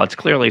think. Well, it's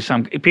clearly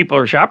some people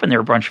are shopping there.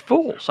 A bunch of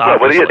fools. Well,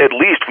 but at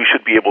least we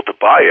should be able to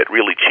buy it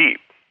really cheap.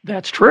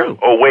 That's true.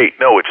 Oh wait,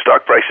 no, its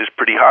stock price is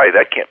pretty high.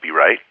 That can't be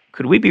right.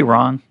 Could we be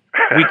wrong?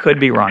 We could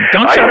be wrong.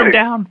 Don't shut them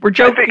down. We're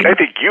joking. I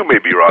think you may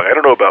be wrong. I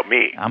don't know about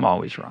me. I'm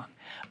always wrong.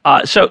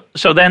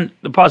 So then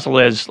the puzzle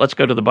is, let's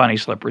go to the bunny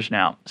slippers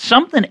now.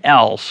 Something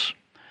else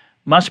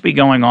must be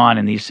going on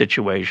in these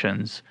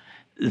situations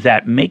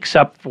that makes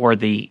up for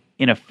the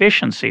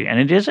inefficiency, and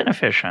it is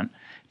inefficient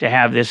to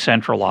have this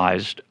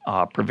centralized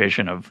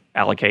provision of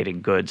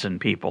allocating goods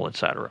and people, et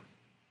cetera.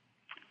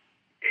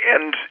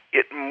 And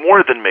it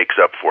more than makes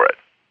up for it.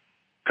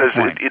 Because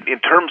in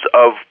terms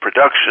of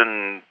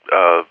production,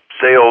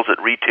 sales at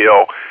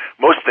retail,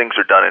 most things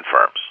are done in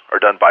firms, are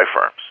done by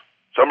firms.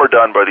 Some are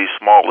done by these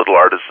small little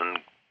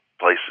artisan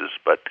places.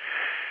 But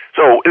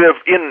so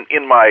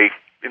in my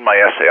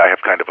essay, I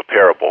have kind of a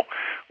parable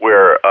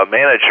where a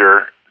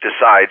manager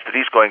decides that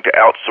he's going to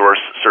outsource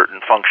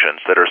certain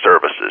functions that are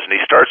services, and he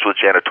starts with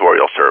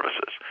janitorial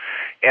services.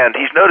 And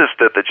he's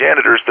noticed that the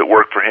janitors that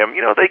work for him,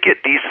 they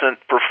get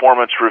decent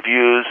performance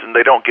reviews and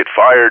they don't get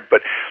fired, but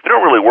they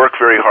don't really work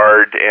very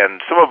hard, and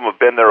some of them have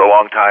been there a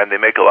long time.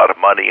 They make a lot of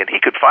money, and he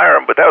could fire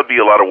them, but that would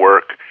be a lot of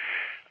work.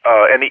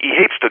 And he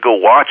hates to go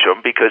watch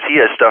them because he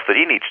has stuff that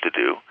he needs to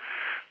do.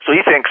 So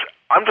he thinks,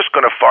 I'm just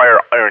going to fire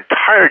our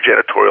entire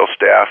janitorial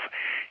staff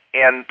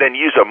and then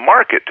use a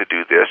market to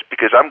do this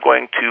because I'm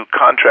going to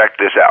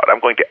contract this out. I'm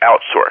going to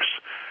outsource.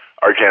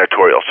 our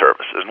janitorial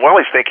services. And while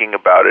he's thinking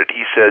about it,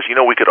 he says,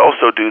 we could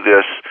also do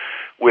this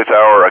with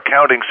our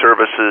accounting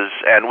services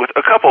and with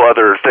a couple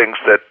other things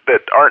that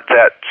aren't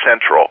that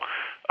central.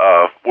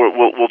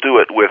 We'll do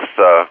it with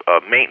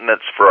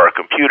maintenance for our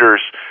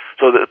computers.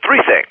 So the three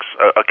things: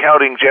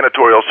 accounting,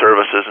 janitorial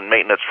services, and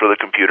maintenance for the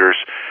computers.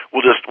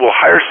 We'll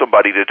hire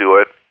somebody to do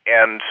it,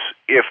 and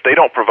if they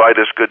don't provide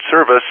us good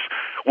service,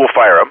 we'll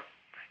fire them.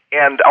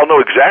 And I'll know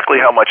exactly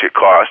how much it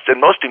costs, and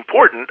most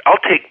important,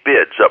 I'll take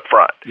bids up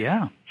front.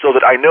 Yeah. So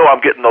that I know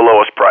I'm getting the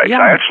lowest price. Yeah.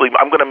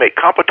 I'm going to make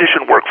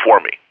competition work for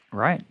me.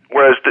 Right.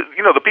 Whereas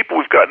the people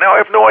we've got now, I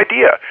have no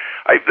idea.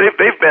 They've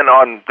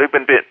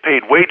been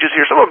paid wages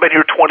here. Some of them have been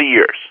here 20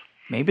 years.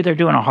 Maybe they're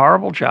doing a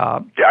horrible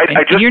job. Yeah,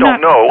 I just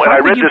don't know. And I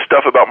read this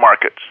stuff about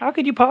markets. How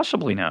could you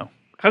possibly know?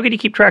 How could you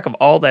keep track of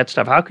all that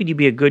stuff? How could you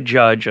be a good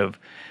judge of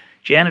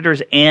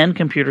janitors and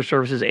computer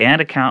services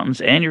and accountants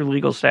and your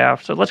legal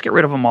staff? So let's get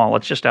rid of them all.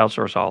 Let's just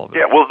outsource all of it.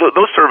 Yeah, well,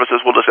 those services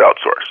we'll just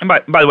outsource. And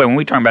by the way, when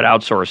we talk about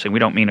outsourcing, we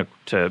don't mean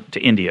to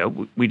India.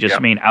 We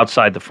just mean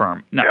outside the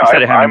firm. Now,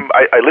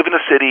 I live in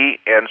a city,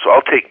 and so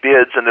I'll take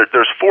bids, and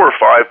there's 4 or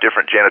 5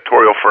 different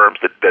janitorial firms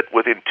that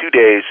within 2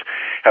 days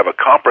have a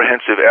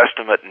comprehensive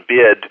estimate and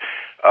bid.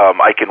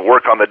 I can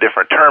work on the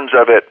different terms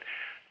of it,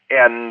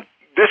 and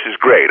this is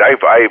great.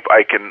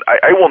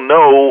 I will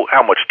know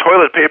how much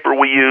toilet paper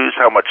we use,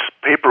 how much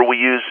paper we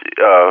use,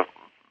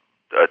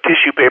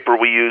 tissue paper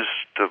we use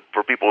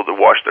for people to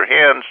wash their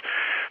hands.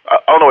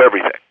 I'll know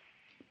everything,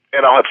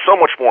 and I'll have so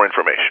much more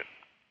information.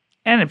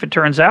 And if it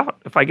turns out,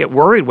 if I get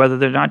worried whether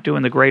they're not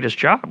doing the greatest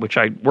job, which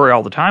I worry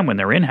all the time when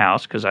they're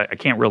in-house because I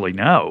can't really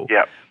know.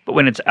 Yeah. But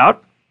when it's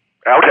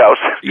outhouse.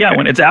 Yeah,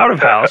 when it's out of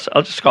house,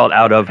 I'll just call it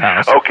out of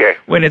house. Okay.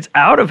 When it's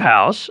out of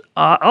house,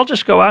 I'll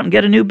just go out and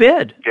get a new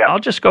bid. Yeah. I'll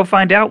just go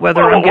find out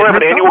whether we'll have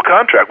an annual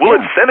contract. We'll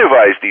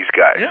incentivize these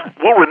guys. Yeah.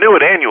 We'll renew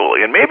it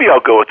annually, and maybe I'll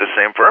go with the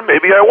same firm.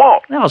 Maybe I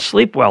won't. I'll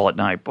sleep well at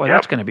night. Boy,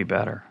 that's going to be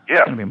better. Yeah.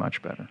 It's going to be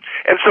much better.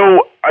 And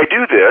so I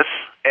do this,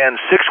 and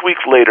 6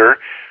 weeks later,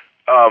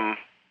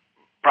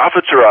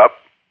 profits are up.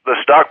 The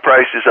stock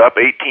price is up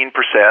 18%.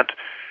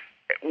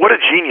 What a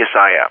genius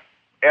I am.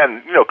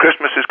 And,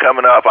 Christmas is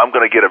coming up. I'm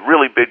going to get a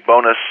really big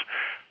bonus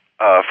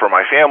for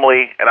my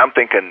family. And I'm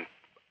thinking,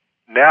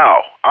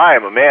 now I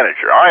am a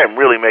manager. I am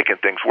really making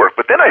things work.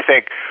 But then I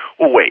think,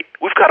 well, wait,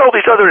 we've got all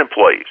these other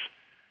employees.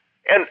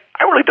 And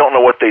I really don't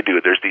know what they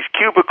do. There's these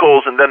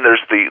cubicles, and then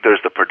there's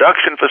the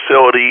production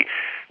facility.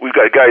 We've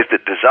got guys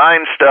that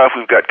design stuff.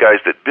 We've got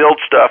guys that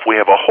build stuff. We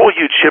have a whole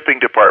huge shipping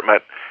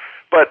department.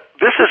 But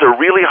this is a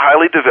really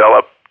highly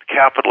developed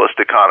capitalist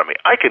economy.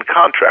 I can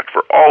contract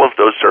for all of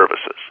those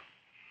services.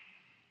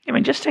 I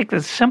mean, just take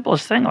the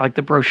simplest thing like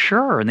the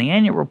brochure and the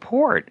annual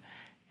report.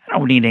 I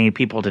don't need any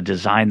people to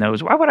design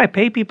those. Why would I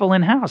pay people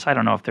in-house? I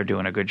don't know if they're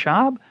doing a good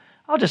job.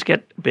 I'll just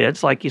get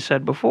bids, like you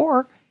said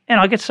before, and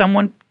I'll get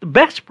someone, the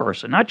best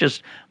person, not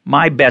just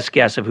my best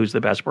guess of who's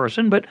the best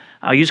person, but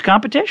I'll use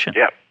competition.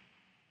 Yeah.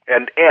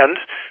 And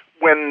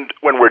when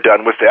we're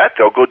done with that,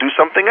 they'll go do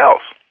something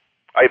else.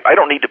 I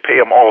don't need to pay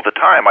them all the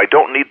time. I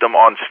don't need them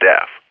on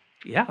staff.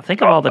 Yeah,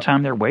 think of all the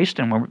time they're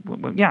wasting.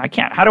 I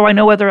can't. How do I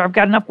know whether I've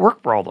got enough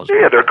work for all those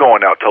people? Yeah, they're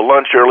going out to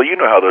lunch early. You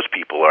know how those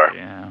people are.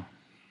 Yeah.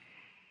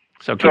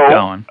 So keep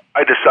going.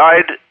 I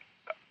decide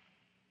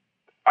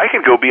I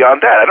can go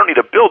beyond that. I don't need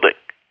a building.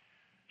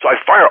 So I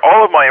fire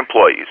all of my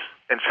employees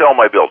and sell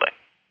my building.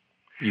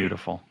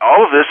 Beautiful.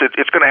 All of this,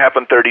 it's going to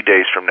happen 30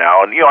 days from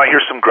now. And, I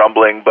hear some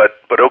grumbling, but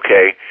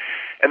okay.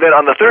 And then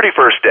on the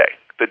 31st day,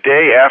 the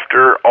day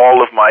after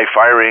all of my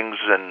firings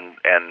and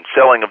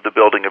selling of the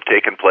building have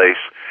taken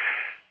place,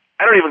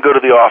 I don't even go to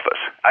the office.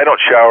 I don't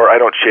shower.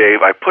 I don't shave.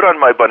 I put on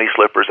my bunny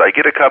slippers. I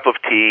get a cup of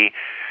tea,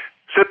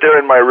 sit there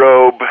in my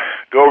robe,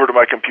 go over to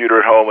my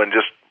computer at home, and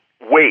just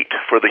wait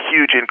for the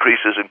huge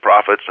increases in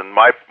profits and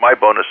my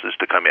bonuses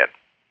to come in.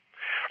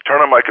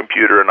 Turn on my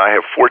computer, and I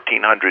have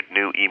 1,400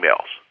 new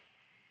emails.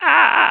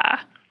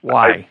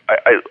 Why?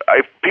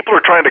 People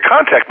are trying to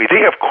contact me.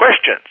 They have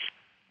questions.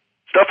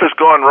 Stuff has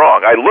gone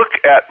wrong. I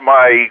look at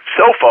my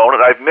cell phone,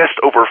 and I've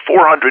missed over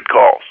 400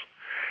 calls.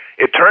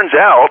 It turns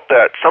out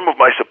that some of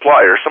my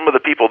suppliers, some of the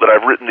people that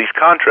I've written these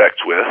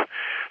contracts with,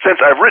 since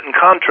I've written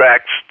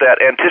contracts that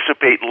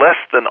anticipate less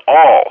than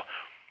all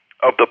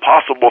of the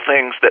possible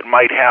things that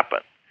might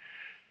happen,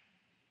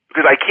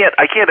 because I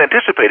can't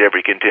anticipate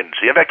every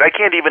contingency. In fact, I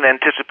can't even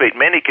anticipate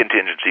many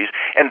contingencies,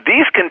 and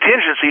these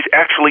contingencies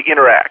actually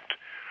interact.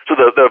 So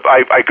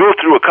I go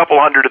through a couple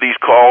hundred of these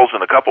calls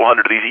and a couple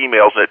hundred of these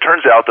emails, and it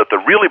turns out that the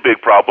really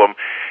big problem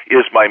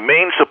is my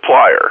main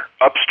supplier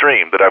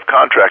upstream that I've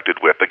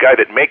contracted with, the guy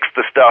that makes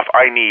the stuff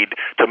I need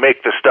to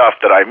make the stuff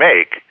that I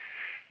make,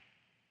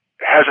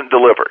 hasn't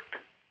delivered.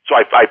 So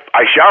I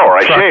shower,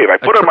 I shave, I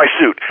put on my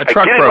suit, I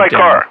get in my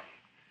car,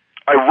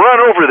 I run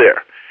over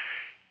there,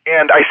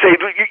 and I say,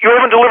 you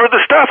haven't delivered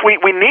the stuff, we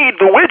need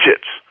the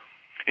widgets.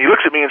 And he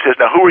looks at me and says,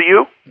 now who are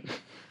you?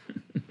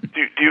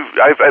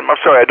 I'm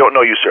sorry, I don't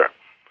know you, sir.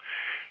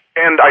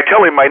 And I tell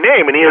him my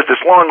name, and he has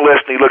this long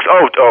list, and he looks,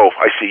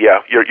 I see,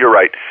 yeah, you're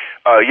right.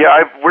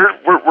 We're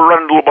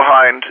running a little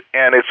behind,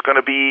 and it's going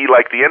to be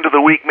like the end of the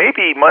week,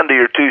 maybe Monday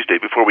or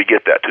Tuesday before we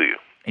get that to you.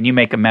 And you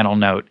make a mental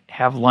note,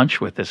 have lunch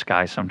with this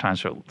guy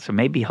sometimes, so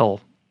maybe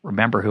he'll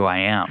remember who I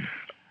am.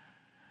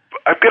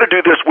 I've got to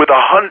do this with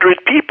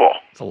 100 people.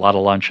 It's a lot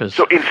of lunches.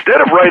 So instead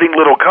of writing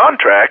little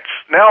contracts,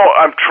 now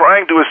I'm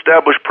trying to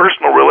establish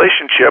personal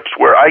relationships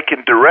where I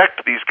can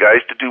direct these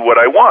guys to do what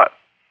I want.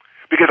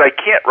 Because I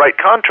can't write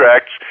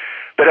contracts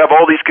that have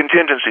all these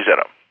contingencies in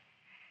them.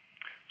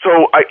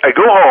 So I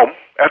go home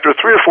after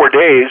 3 or 4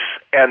 days,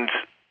 and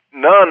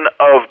none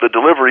of the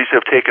deliveries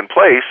have taken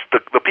place.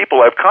 The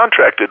people I've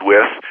contracted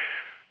with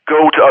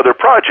go to other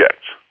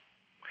projects.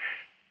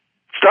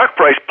 Stock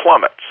price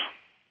plummets.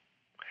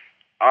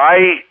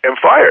 I am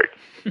fired.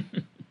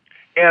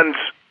 And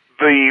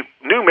the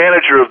new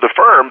manager of the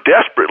firm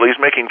desperately is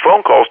making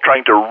phone calls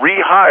trying to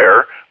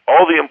rehire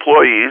all the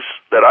employees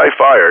that I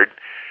fired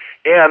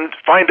and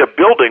find a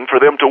building for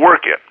them to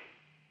work in.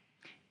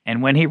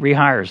 And when he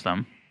rehires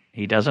them,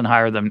 he doesn't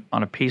hire them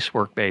on a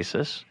piecework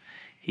basis.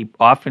 He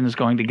often is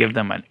going to give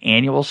them an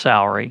annual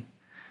salary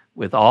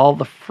with all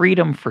the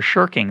freedom for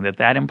shirking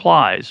that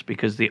implies,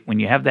 because when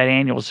you have that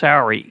annual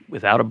salary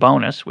without a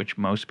bonus, which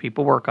most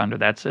people work under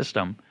that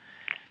system,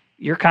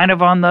 you're kind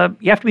of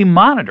you have to be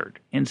monitored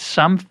in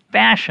some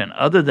fashion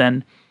other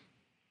than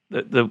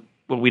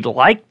what we'd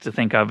like to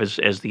think of as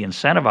the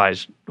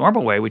incentivized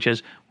normal way, which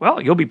is,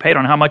 well, you'll be paid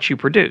on how much you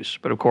produce.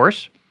 But of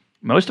course,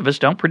 most of us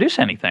don't produce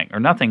anything or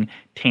nothing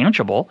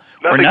tangible.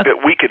 Nothing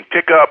that we can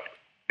pick up,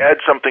 add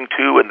something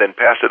to, and then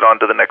pass it on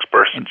to the next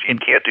person. So you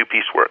can't do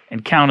piecework.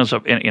 And count as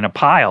in a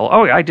pile,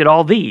 I did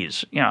all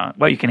these.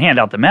 Well, you can hand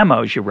out the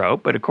memos you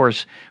wrote, but of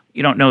course,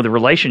 you don't know the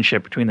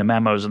relationship between the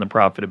memos and the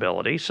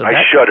profitability. So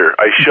I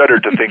shudder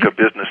to think of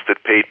business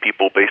that paid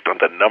people based on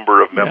the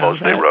number of memos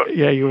they wrote.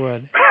 Yeah, you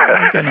would.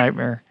 Like a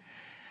nightmare.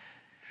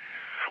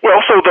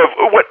 Well, so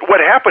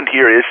what happened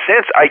here is,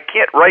 since I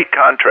can't write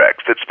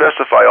contracts that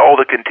specify all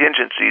the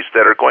contingencies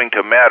that are going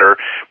to matter,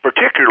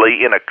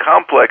 particularly in a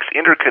complex,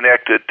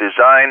 interconnected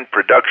design,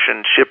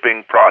 production,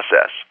 shipping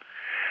process,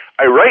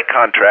 I write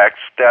contracts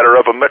that are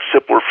of a much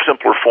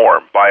simpler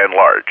form, by and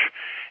large.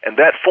 And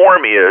that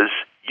form is,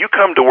 you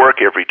come to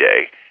work every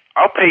day,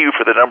 I'll pay you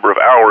for the number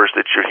of hours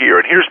that you're here,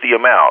 and here's the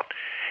amount.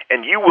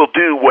 And you will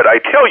do what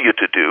I tell you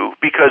to do,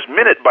 because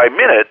minute by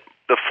minute,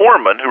 the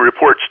foreman who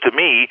reports to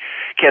me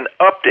can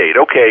update,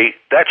 okay,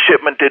 that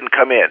shipment didn't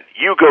come in.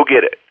 You go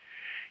get it.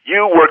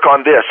 You work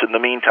on this in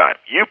the meantime.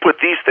 You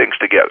put these things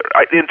together.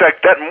 In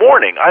fact, that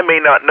morning, I may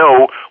not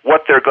know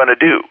what they're going to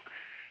do.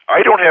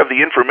 I don't have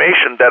the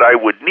information that I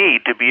would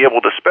need to be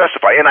able to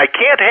specify, and I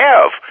can't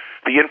have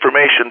the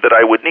information that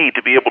I would need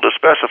to be able to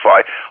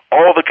specify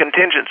all the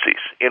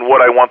contingencies in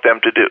what I want them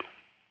to do.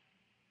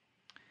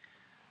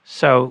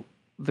 So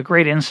the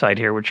great insight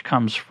here, which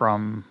comes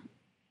from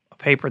a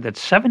paper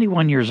that's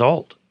 71 years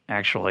old,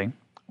 actually,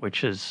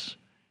 which is,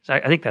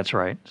 I think that's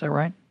right. Is that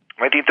right?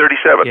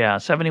 1937. Yeah,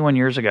 71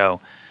 years ago,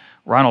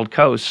 Ronald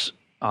Coase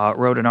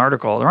wrote an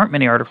article. There aren't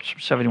many articles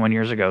from 71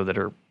 years ago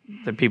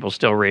that people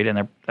still read,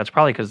 and that's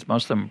probably because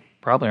most of them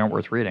probably aren't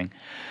worth reading.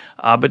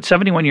 But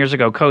 71 years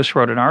ago, Coase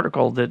wrote an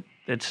article that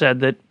said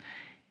that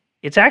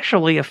it's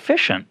actually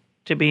efficient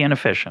to be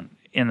inefficient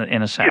in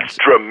a sense. It's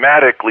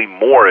dramatically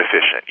more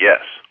efficient,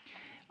 yes.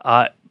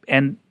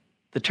 And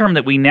the term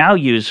that we now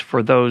use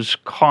for those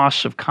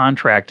costs of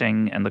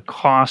contracting and the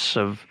costs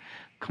of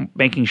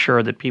making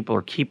sure that people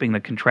are keeping the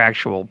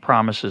contractual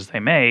promises they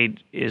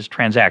made is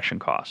transaction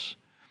costs.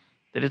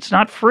 That it's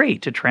not free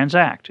to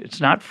transact. It's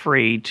not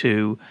free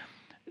to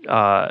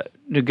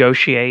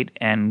negotiate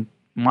and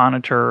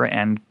monitor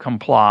and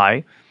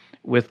comply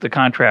with the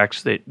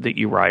contracts that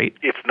you write.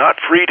 It's not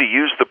free to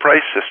use the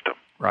price system.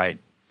 Right.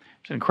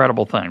 It's an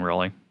incredible thing,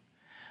 really.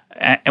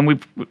 And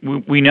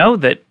we know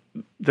that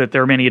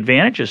there are many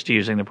advantages to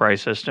using the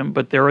price system,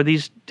 but there are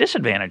these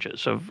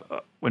disadvantages of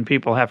when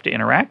people have to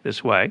interact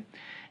this way.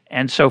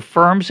 And so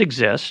firms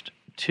exist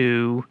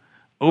to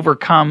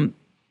overcome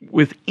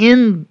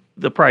within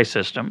the price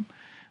system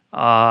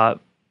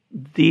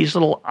these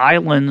little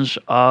islands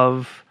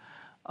of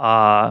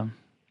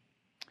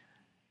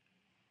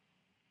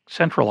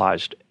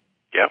centralized.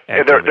 Yeah,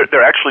 and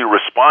they're actually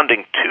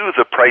responding to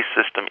the price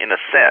system in a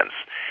sense,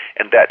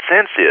 and that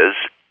sense is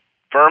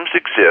firms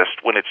exist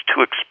when it's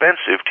too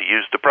expensive to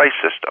use the price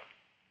system.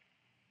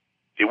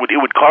 It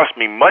would cost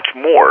me much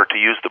more to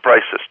use the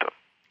price system.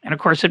 And of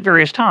course, at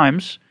various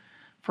times,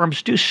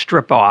 firms do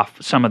strip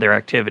off some of their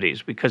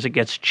activities because it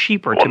gets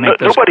cheaper to make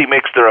those. Nobody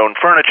makes their own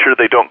furniture.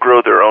 They don't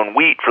grow their own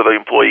wheat for the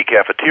employee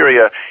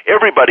cafeteria.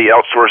 Everybody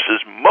outsources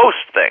most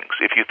things,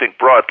 if you think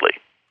broadly.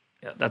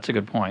 Yeah, that's a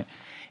good point.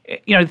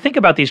 Think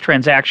about these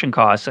transaction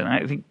costs, and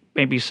I think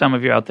maybe some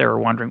of you out there are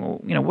wondering, well,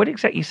 what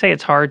exactly, you say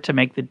it's hard to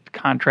make the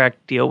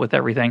contract deal with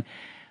everything.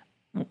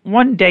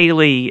 One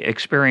daily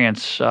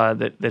experience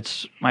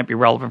that's might be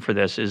relevant for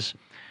this is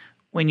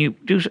when you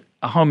do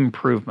a home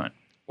improvement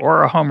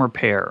or a home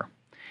repair,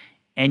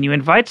 and you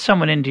invite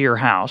someone into your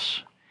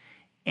house,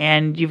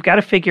 and you've got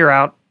to figure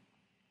out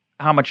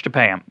how much to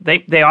pay them.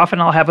 They often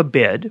all have a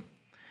bid,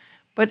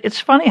 but it's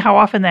funny how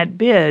often that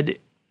bid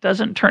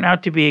doesn't turn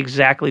out to be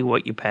exactly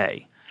what you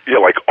pay. Yeah,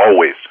 like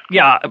always.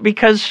 Yeah,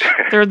 because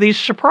there are these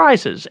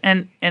surprises.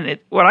 And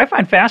what I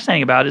find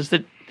fascinating about it is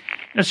that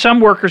some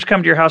workers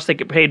come to your house, they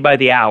get paid by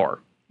the hour.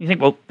 You think,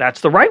 well,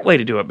 that's the right way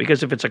to do it,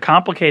 because if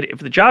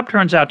the job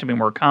turns out to be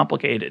more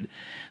complicated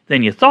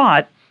than you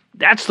thought,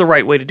 that's the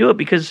right way to do it,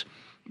 because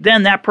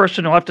then that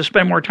person will have to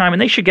spend more time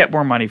and they should get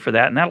more money for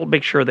that, and that'll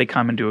make sure they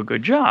come and do a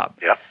good job.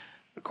 Yeah.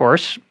 Of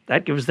course,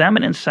 that gives them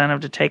an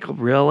incentive to take a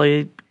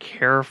really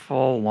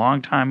careful,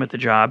 long time at the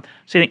job.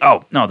 So you think,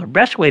 oh, no, the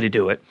best way to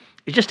do it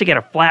is just to get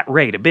a flat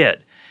rate, a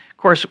bid. Of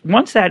course,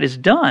 once that is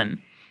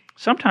done,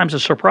 sometimes a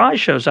surprise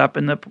shows up,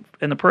 and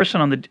the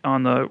person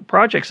on the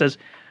project says,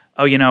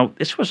 oh,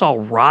 this was all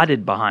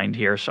rotted behind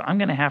here, so I'm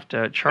going to have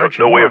to charge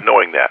you no more. way of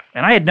knowing that.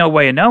 And I had no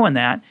way of knowing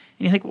that. And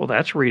you think, well,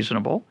 that's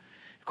reasonable.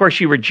 Of course,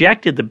 you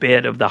rejected the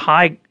bid of the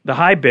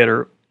high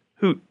bidder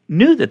who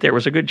knew that there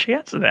was a good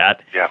chance of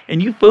that. Yeah.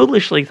 And you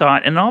foolishly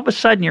thought, and all of a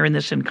sudden you're in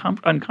this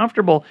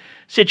uncomfortable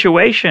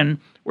situation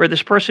where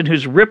this person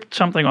who's ripped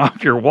something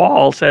off your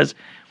wall says,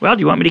 well, do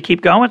you want me to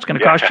keep going? It's going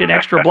to cost you an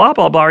extra blah,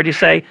 blah, blah. Or do you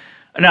say,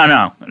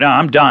 no,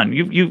 I'm done.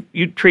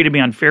 You treated me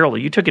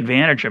unfairly. You took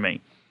advantage of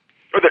me.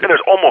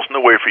 There's almost no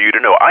way for you to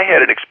know. I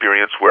had an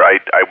experience where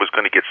I was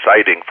going to get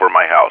siding for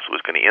my house. I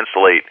was going to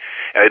insulate,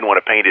 and I didn't want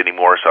to paint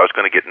anymore, so I was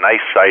going to get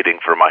nice siding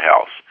for my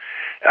house.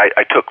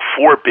 I took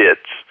 4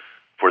 bids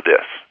for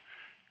this,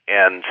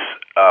 and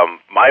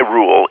my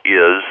rule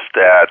is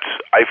that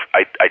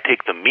I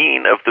take the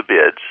mean of the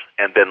bids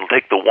and then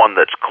take the one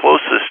that's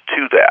closest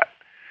to that.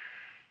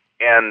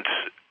 And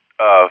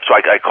so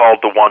I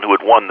called the one who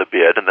had won the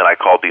bid, and then I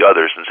called the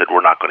others and said,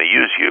 we're not going to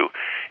use you.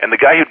 And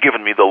the guy who'd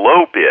given me the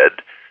low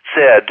bid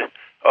said,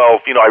 oh,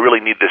 I really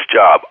need this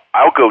job.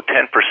 I'll go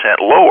 10%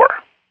 lower.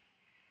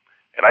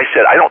 And I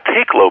said, I don't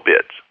take low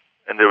bids.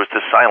 And there was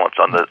this silence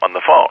on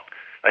the phone.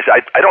 I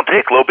said, I don't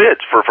take low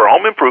bids. For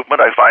home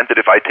improvement, I find that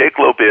if I take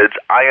low bids,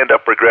 I end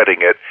up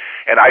regretting it,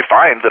 and I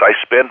find that I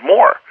spend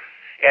more.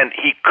 And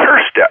he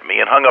cursed at me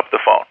and hung up the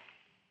phone.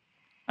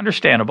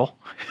 Understandable.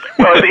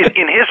 Well,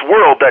 in his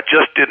world, that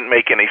just didn't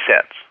make any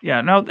sense. Yeah,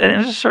 no,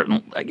 there's a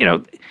certain, I'm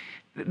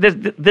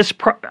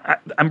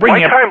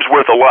bringing my time's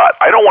worth a lot.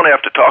 I don't want to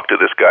have to talk to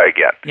this guy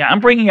again. Yeah, I'm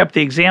bringing up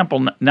the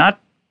example not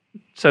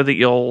so that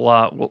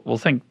we'll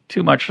think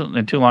too much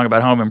and too long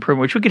about home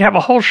improvement, which we could have a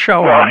whole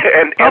show on.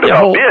 And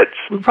about bids.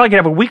 We probably could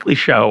have a weekly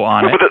show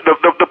on it. But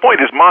the point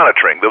is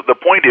monitoring. The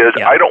point is,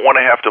 I don't want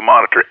to have to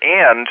monitor,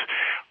 and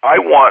I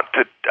want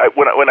to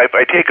when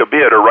I take a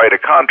bid or write a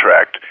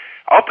contract,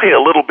 I'll pay a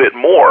little bit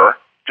more,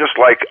 just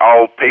like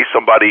I'll pay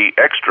somebody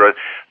extra,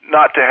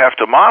 not to have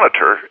to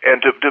monitor,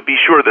 and to be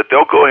sure that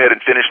they'll go ahead and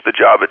finish the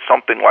job at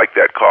something like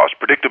that cost.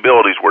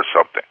 Predictability is worth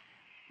something.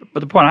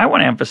 But the point I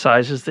want to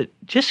emphasize is that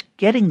just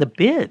getting the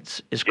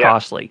bids is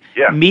costly.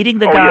 Yeah. Meeting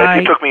the guy.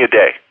 It took me a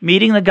day.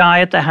 Meeting the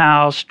guy at the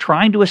house,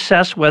 trying to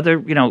assess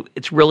whether,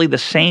 it's really the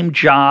same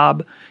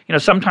job.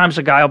 Sometimes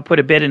a guy will put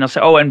a bid in and he'll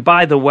say, oh, and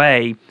by the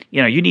way,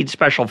 you need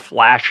special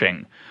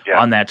flashing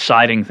on that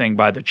siding thing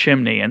by the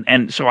chimney.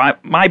 And so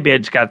my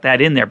bid's got that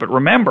in there. But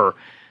remember,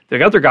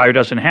 the other guy who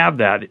doesn't have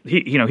that,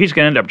 he's going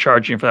to end up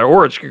charging for that,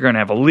 or you're going to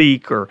have a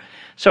leak.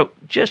 So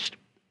just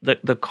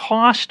the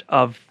cost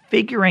of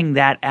figuring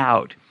that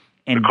out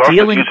and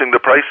using the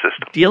price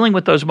system, dealing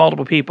with those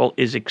multiple people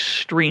is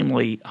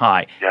extremely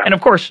high. Yeah. And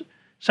of course,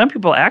 some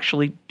people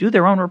actually do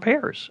their own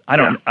repairs. I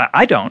don't.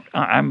 I've done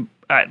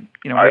that.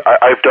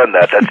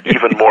 That's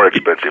even more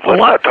expensive. Let's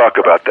not talk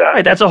about that.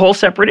 Right, that's a whole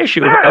separate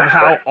issue of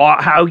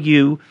how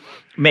you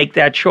make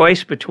that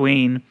choice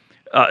between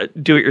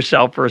do it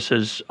yourself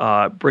versus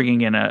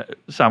bringing in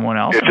someone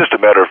else. It's just a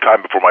matter of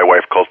time before my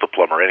wife calls the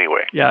plumber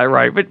anyway. Yeah,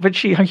 right. But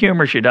she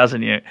humors you,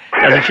 doesn't she?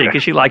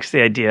 Because she likes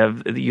the idea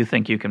of you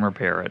think you can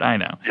repair it. I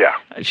know. Yeah.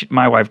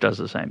 My wife does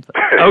the same thing.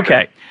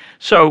 Okay,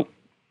 so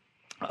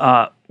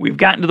we've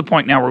gotten to the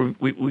point now where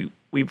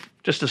we've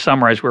just to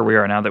summarize where we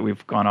are now that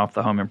we've gone off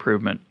the home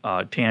improvement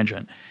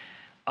tangent.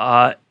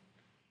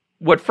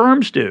 What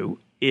firms do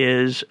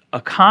is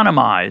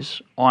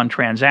economize on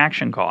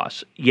transaction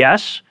costs.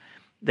 Yes,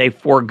 they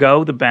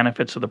forego the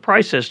benefits of the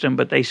price system,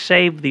 but they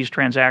save these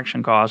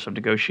transaction costs of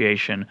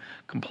negotiation,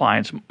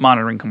 compliance,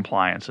 monitoring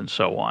compliance, and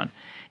so on.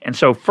 And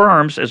so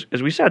firms, as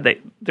we said,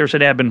 there's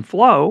an ebb and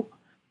flow.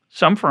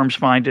 Some firms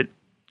find it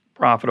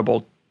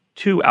profitable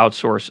to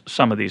outsource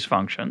some of these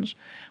functions.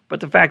 But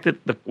the fact that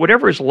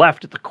whatever is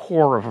left at the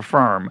core of a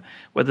firm,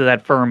 whether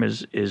that firm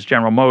is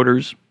General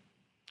Motors,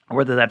 or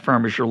whether that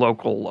firm is your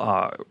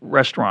local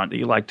restaurant that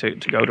you like to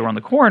go to on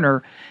the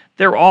corner,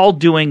 they're all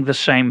doing the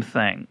same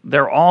thing.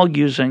 They're all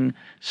using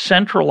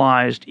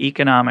centralized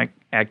economic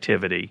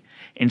activity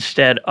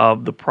instead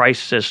of the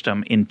price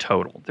system in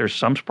total. There's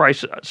some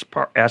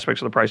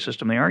aspects of the price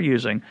system they are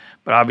using,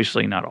 but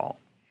obviously not all.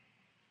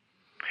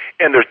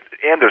 And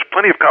there's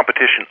plenty of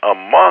competition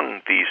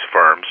among these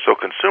firms, so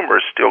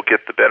consumers still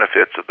get the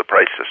benefits of the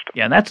price system.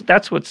 Yeah, and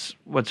that's what's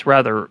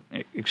rather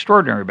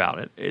extraordinary about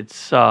it.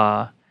 It's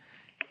not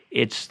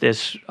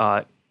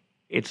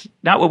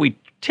what we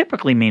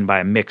typically mean by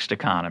a mixed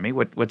economy.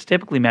 What's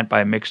typically meant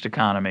by a mixed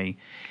economy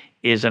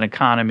is an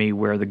economy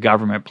where the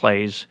government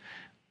plays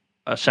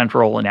a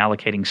central role in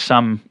allocating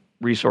some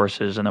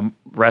resources and the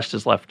rest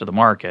is left to the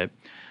market.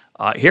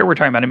 Here we're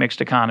talking about a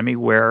mixed economy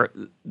where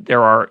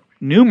there are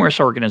numerous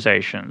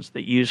organizations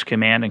that use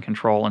command and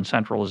control and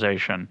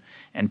centralization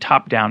and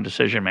top-down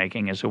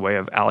decision-making as a way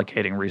of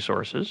allocating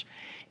resources.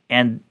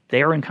 And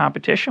they are in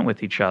competition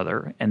with each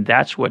other, and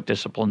that's what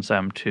disciplines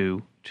them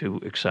to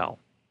excel.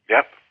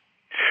 Yep.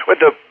 Well,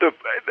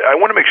 I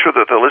want to make sure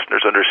that the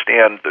listeners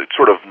understand the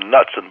sort of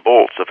nuts and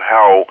bolts of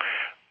how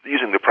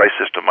using the price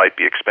system might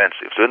be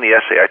expensive. So in the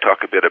essay, I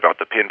talk a bit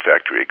about the pin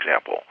factory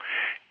example.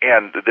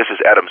 And this is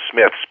Adam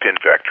Smith's pin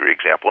factory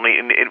example. And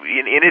in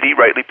it, he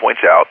rightly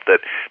points out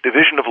that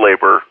division of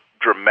labor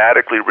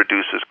dramatically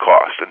reduces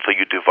cost. And so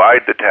you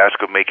divide the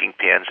task of making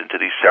pins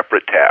into these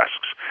separate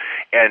tasks.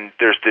 And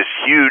there's this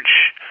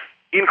huge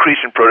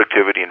increase in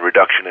productivity and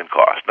reduction in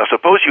cost. Now,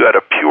 suppose you had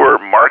a pure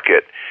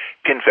market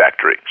pin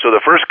factory. So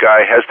the first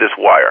guy has this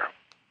wire.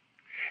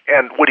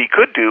 And what he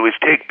could do is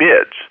take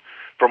bids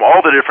from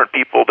all the different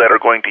people that are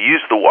going to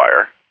use the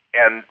wire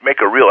and make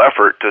a real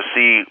effort to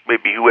see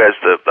maybe who has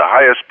the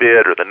highest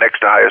bid or the next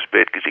to highest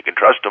bid because you can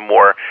trust them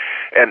more.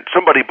 And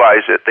somebody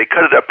buys it, they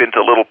cut it up into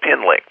little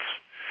pin lengths.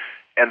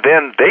 And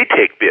then they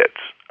take bids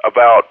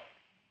about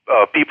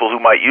people who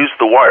might use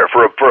the wire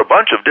for a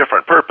bunch of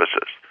different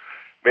purposes.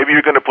 Maybe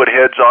you're going to put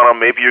heads on them,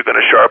 maybe you're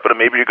going to sharpen them,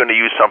 maybe you're going to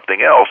use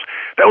something else.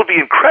 That would be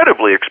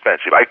incredibly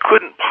expensive. I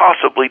couldn't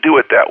possibly do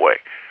it that way.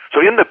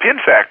 So in the pin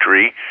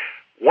factory,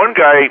 one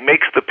guy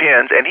makes the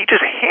pins, and he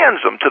just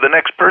hands them to the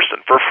next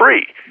person for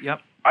free.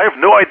 Yep. I have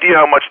no idea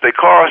how much they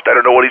cost. I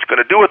don't know what he's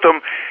going to do with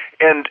them.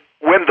 And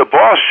when the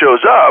boss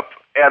shows up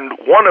and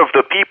one of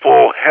the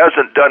people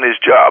hasn't done his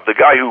job, the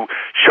guy who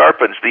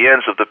sharpens the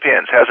ends of the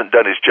pins hasn't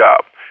done his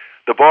job,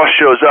 the boss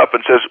shows up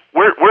and says,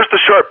 where's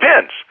the sharp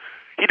pins?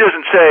 He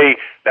doesn't say,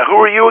 now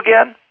who are you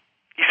again?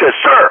 He says,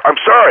 sir, I'm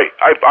sorry.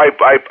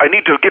 I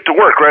need to get to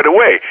work right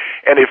away.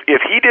 And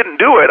if he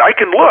didn't do it, I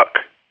can look.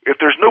 If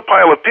there's no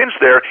pile of pins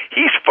there,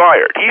 he's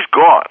fired. He's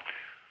gone.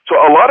 So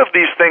a lot of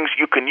these things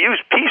you can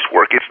use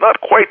piecework. It's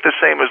not quite the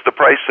same as the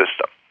price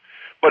system,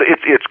 but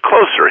it's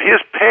closer. His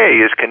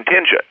pay is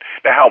contingent.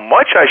 Now, how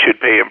much I should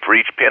pay him for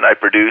each pin I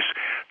produce,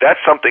 that's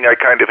something I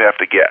kind of have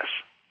to guess.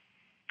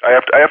 I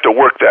have to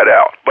work that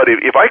out. But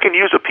if I can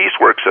use a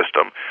piecework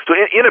system, so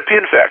in a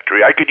pin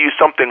factory, I could use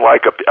something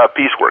like a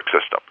piecework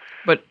system.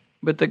 But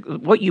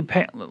what you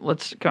pay, I'm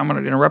going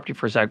to interrupt you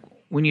for a sec.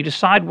 When you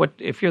decide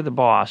if you're the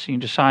boss and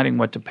you're deciding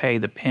what to pay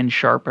the pin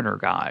sharpener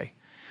guy,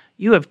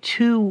 you have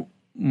two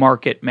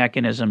market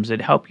mechanisms that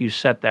help you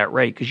set that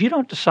rate because you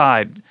don't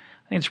decide.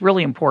 I think it's a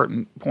really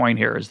important point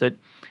here is that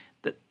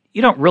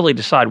you don't really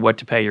decide what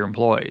to pay your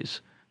employees.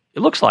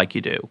 It looks like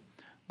you do.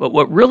 But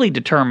what really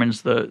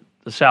determines the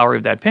salary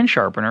of that pin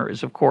sharpener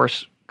is, of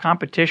course,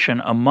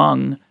 competition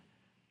among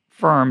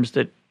firms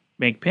that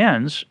make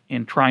pins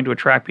in trying to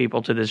attract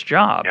people to this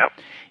job. Yep.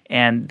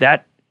 And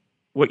that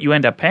what you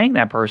end up paying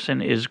that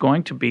person is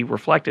going to be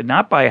reflected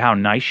not by how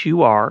nice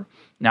you are,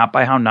 not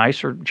by how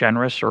nice or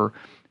generous or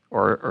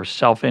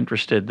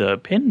self-interested the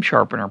pin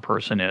sharpener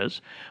person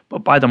is, but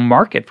by the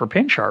market for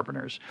pin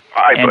sharpeners.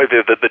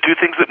 The two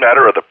things that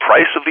matter are the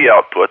price of the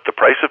output, the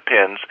price of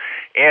pins,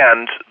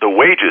 and the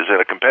wages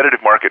in a competitive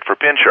market for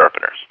pin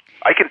sharpeners.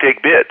 I can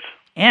take bids.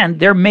 And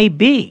there may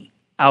be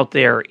out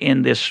there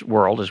in this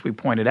world, as we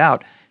pointed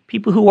out,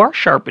 people who are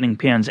sharpening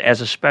pins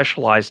as a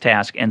specialized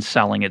task and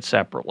selling it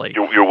separately.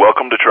 You're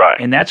welcome to try.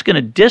 And that's going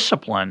to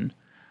discipline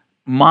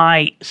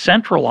my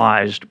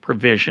centralized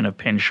provision of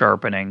pin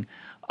sharpening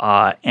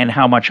and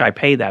how much I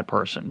pay that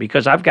person.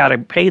 Because I've got to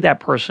pay that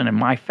person in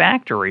my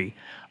factory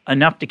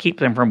enough to keep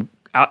them from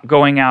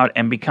going out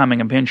and becoming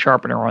a pin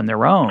sharpener on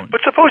their own. But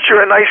suppose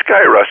you're a nice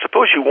guy, Russ.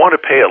 Suppose you want to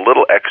pay a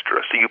little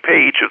extra, so you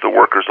pay each of the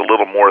workers a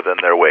little more than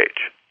their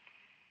wage.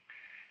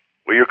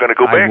 Well, you're going to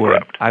go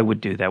bankrupt. I would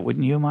do that,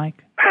 wouldn't you,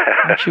 Mike?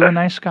 Aren't you a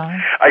nice guy?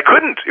 I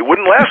couldn't. It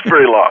wouldn't last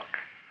very long.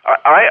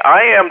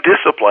 I am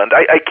disciplined.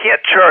 I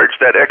can't charge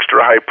that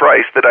extra high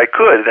price that I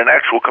could in an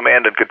actual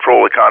command and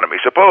control economy.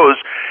 Suppose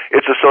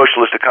it's a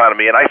socialist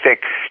economy, and I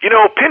think,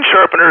 pin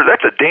sharpener,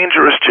 that's a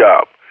dangerous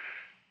job.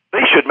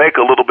 They should make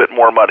a little bit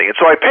more money. And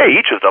so I pay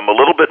each of them a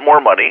little bit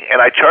more money,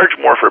 and I charge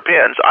more for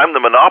pins. I'm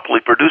the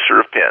monopoly producer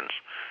of pins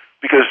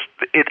because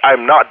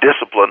I'm not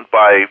disciplined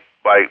by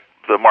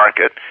the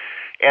market.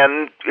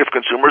 And if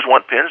consumers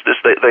want pins,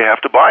 they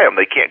have to buy them.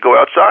 They can't go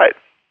outside.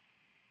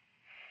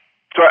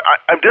 So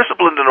I'm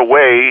disciplined in a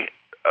way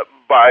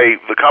by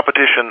the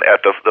competition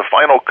at the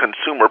final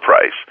consumer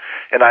price,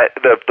 and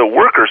the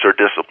workers are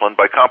disciplined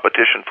by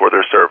competition for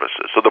their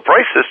services. So the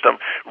price system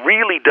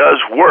really does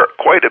work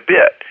quite a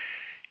bit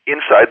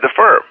inside the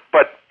firm.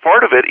 But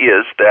part of it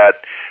is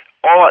that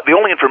the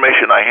only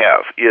information I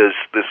have is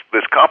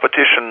this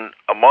competition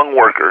among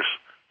workers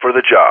for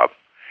the job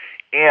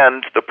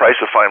and the price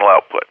of final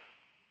output.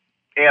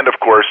 And, of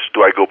course,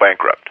 do I go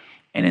bankrupt?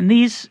 And in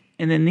these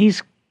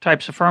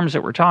types of firms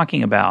that we're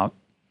talking about,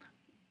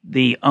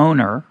 the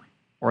owner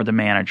or the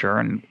manager,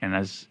 and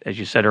as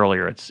you said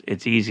earlier,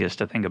 it's easiest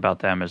to think about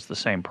them as the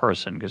same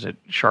person because it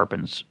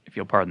sharpens, if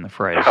you'll pardon the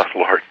phrase, oh,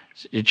 Lord.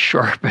 It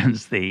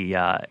sharpens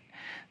the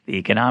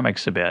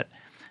economics a bit.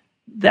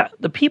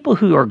 The people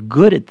who are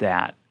good at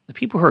that, the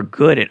people who are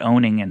good at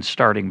owning and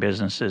starting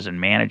businesses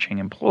and managing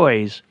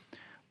employees,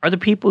 are the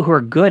people who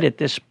are good at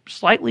this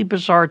slightly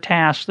bizarre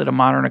task that a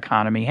modern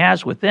economy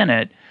has within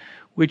it,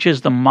 which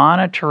is the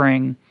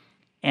monitoring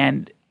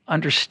and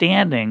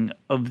understanding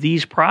of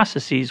these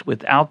processes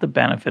without the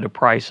benefit of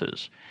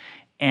prices.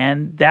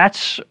 And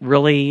that's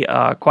really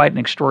quite an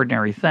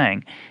extraordinary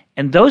thing.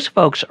 And those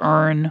folks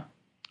earn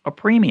a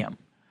premium.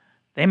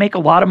 They make a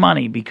lot of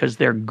money because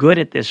they're good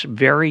at this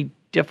very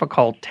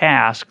difficult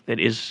task that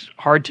is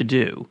hard to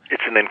do.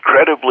 It's an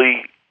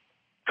incredibly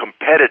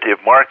competitive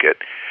market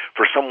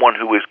for someone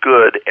who is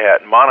good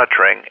at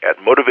monitoring,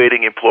 at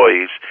motivating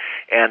employees,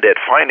 and at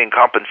finding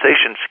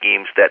compensation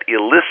schemes that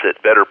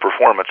elicit better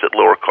performance at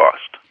lower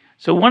cost.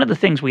 So one of the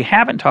things we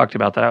haven't talked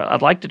about that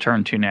I'd like to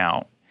turn to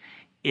now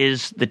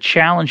is the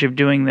challenge of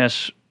doing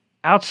this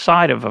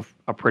outside of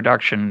a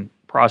production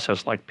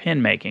process like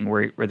pin making,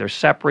 where there's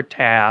separate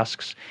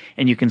tasks,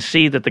 and you can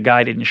see that the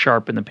guy didn't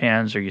sharpen the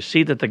pins, or you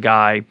see that the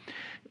guy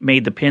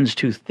made the pins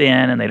too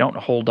thin and they don't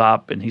hold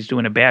up, and he's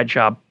doing a bad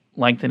job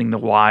lengthening the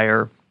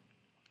wire.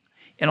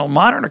 In a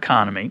modern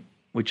economy,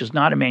 which is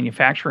not a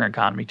manufacturing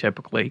economy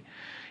typically,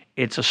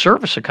 it's a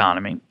service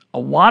economy. A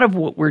lot of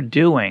what we're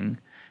doing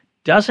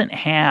doesn't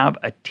have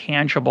a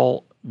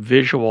tangible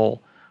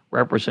visual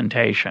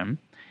representation,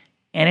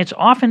 and it's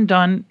often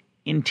done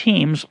in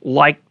teams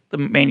like the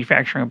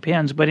manufacturing of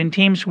pins, but in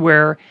teams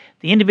where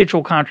the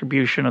individual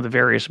contribution of the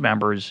various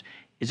members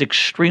is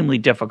extremely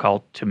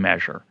difficult to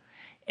measure.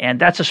 And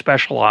that's a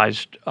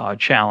specialized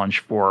challenge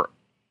for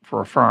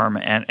a firm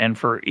and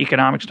for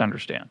economics to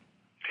understand.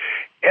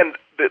 And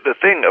the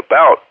thing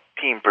about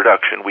team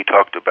production, we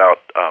talked about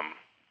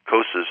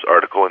Coase's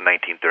article in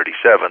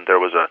 1937. There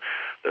was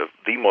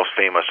the most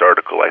famous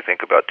article, I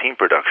think, about team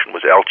production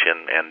was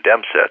Elchin and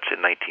Demsetz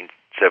in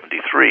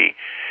 1973.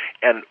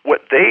 And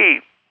what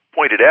they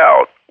pointed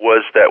out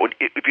was that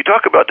if you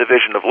talk about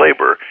division of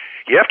labor,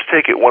 you have to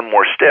take it one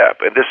more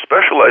step. And this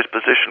specialized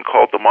position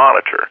called the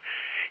monitor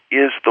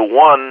is the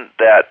one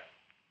that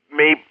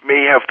may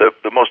have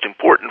the most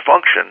important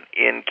function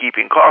in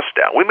keeping costs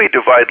down. We may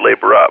divide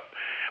labor up,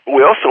 but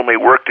we also may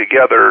work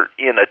together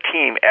in a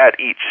team at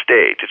each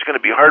stage. It's going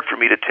to be hard for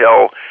me to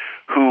tell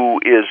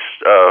who is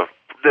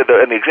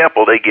an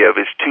example they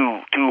give is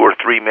two or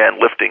three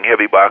men lifting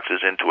heavy boxes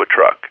into a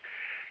truck.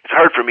 It's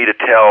hard for me to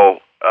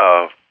tell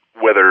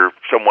whether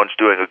someone's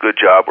doing a good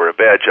job or a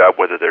bad job,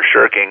 whether they're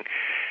shirking.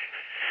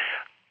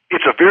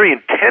 It's a very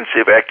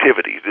intensive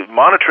activity. The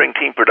monitoring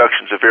team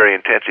production is a very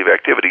intensive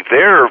activity.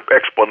 Their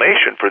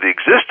explanation for the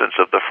existence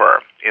of the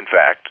firm, in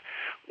fact,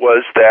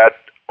 was that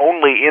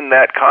only in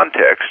that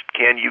context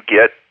can you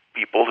get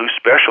people who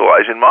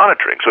specialize in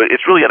monitoring. So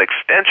it's really an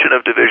extension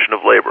of division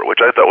of labor,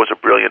 which I thought was a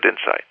brilliant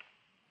insight.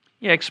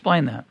 Yeah,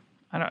 explain that.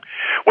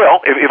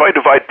 Well, if I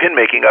divide pin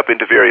making up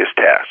into various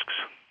tasks,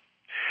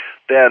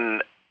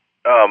 then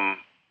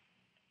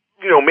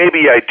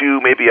maybe I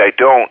do, maybe I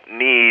don't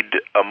need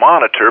a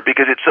monitor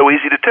because it's so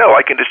easy to tell.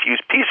 I can just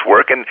use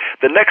piecework, and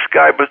the next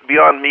guy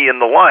beyond me in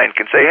the line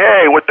can say,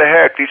 hey, what the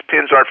heck, these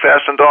pins aren't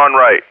fastened on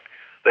right.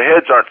 The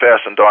heads aren't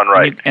fastened on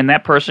right. And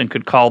that person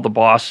could call the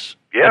boss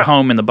at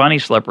home in the bunny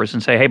slippers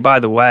and say, hey, by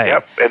the way,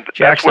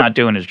 Jack's not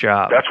doing his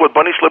job. That's what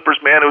Bunny Slippers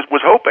man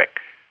was hoping.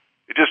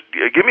 Just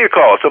give me a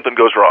call if something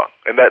goes wrong.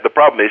 And the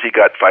problem is he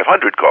got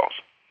 500 calls.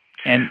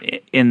 And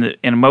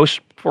in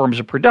most forms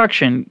of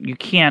production, you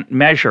can't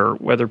measure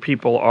whether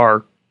people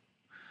are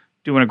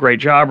doing a great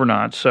job or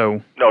not.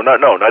 So no,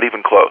 not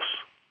even close.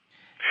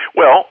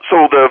 Well,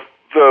 so the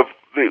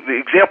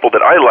example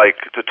that I like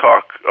to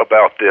talk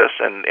about this,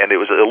 and it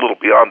was a little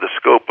beyond the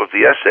scope of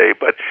the essay,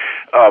 but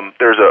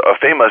there's a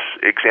famous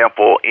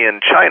example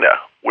in China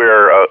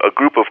where a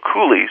group of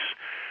coolies,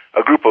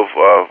 a group of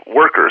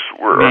workers,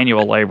 were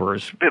manual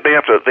laborers. They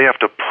have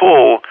to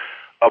pull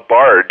a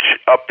barge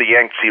up the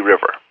Yangtze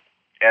River.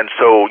 And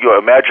so you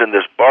imagine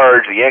this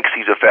barge, the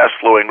Yangtze is a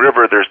fast-flowing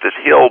river, there's this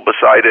hill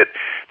beside it,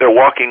 they're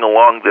walking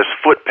along this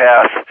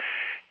footpath,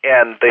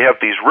 and they have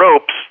these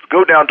ropes,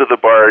 go down to the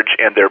barge,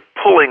 and they're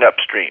pulling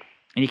upstream.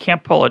 And you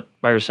can't pull it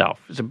by yourself.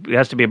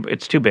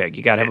 It's too big.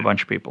 You got to have a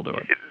bunch of people do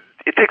it.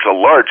 It takes a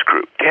large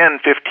group,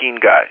 10,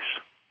 15 guys.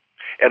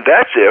 And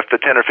that's if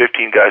the 10 or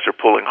 15 guys are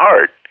pulling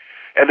hard.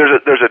 And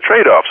there's a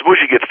trade-off. Suppose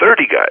you get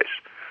 30 guys.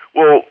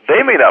 Well,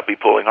 they may not be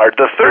pulling hard.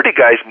 The 30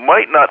 guys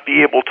might not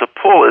be able to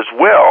pull as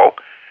well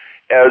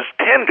as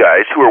 10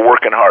 guys who are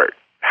working hard.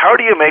 How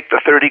do you make the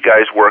 30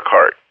 guys work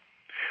hard?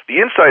 The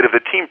insight of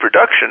the team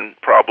production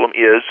problem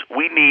is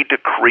we need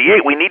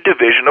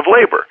division of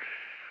labor.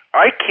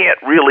 I can't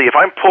really, if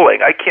I'm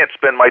pulling, I can't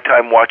spend my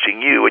time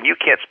watching you, and you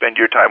can't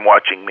spend your time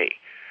watching me.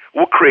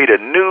 We'll create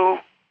a new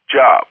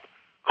job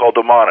called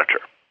the monitor.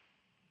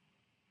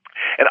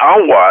 And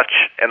I'll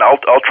watch, and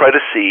I'll try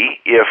to see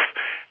if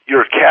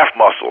your calf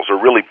muscles are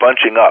really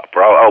bunching up,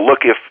 or I'll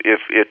look to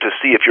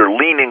see if you're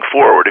leaning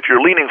forward. If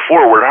you're leaning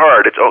forward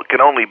hard, it can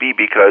only be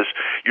because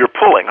you're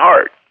pulling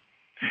hard.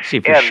 See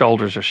if your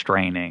shoulders are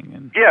straining.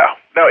 And... Yeah.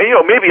 Now,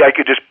 maybe I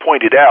could just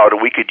point it out,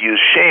 and we could use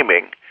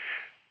shaming.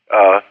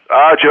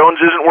 Jones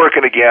isn't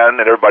working again,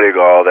 and everybody will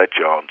go, oh, that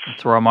Jones.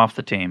 Throw him off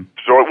the team.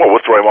 We'll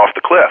throw him off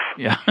the cliff.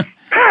 Yeah.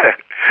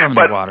 Throw him in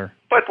the water.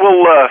 But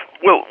that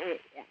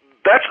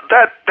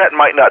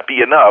might not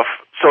be enough,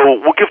 so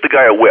we'll give the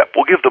guy a whip.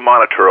 We'll give the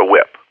monitor a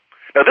whip.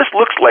 Now, this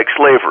looks like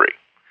slavery.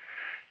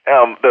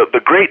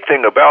 The great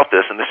thing about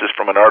this, and this is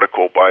from an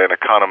article by an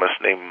economist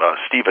named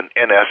Stephen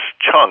N.S.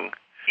 Chung,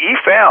 he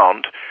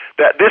found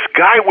that this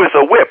guy with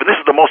a whip, and this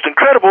is the most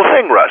incredible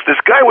thing, Russ,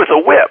 this guy with a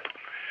whip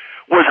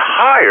was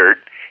hired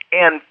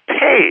and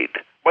paid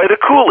by the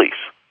coolies.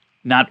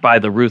 Not by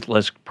the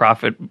ruthless,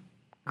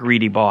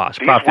 profit-greedy boss.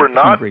 These were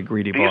not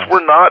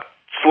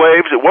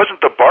slaves. It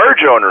wasn't the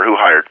barge owner who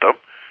hired them.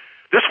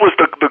 This was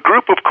the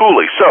group of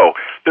coolies. So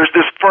there's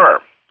this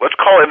firm. Let's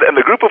call it, and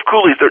the group of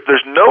coolies,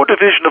 there's no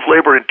division of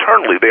labor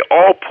internally. They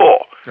all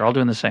pull. They're all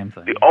doing the same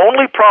thing. The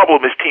only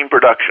problem is team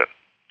production.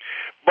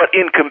 But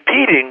in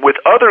competing with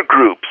other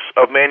groups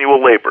of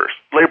manual laborers,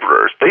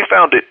 they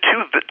found it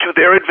to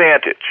their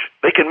advantage.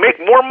 They can make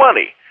more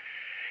money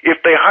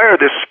if they hire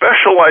this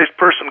specialized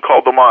person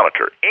called the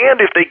monitor, and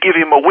if they give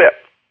him a whip.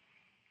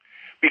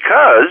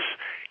 Because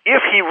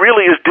if he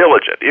really is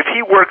diligent, if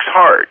he works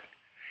hard,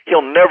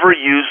 he'll never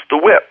use the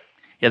whip.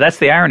 Yeah, that's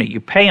the irony.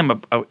 You pay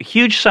him a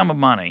huge sum of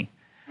money.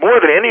 More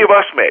than any of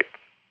us make.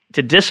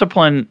 To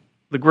discipline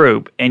the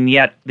group, and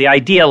yet the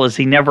ideal is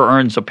he never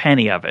earns a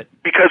penny of it.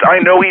 Because I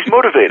know he's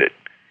motivated.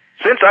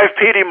 Since I've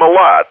paid him a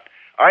lot,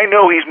 I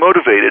know he's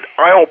motivated.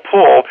 I'll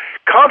pull,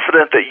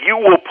 confident that you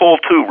will pull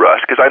too,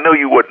 Russ, because I know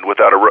you wouldn't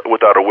without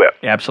a whip.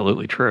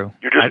 Absolutely true.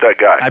 You're just that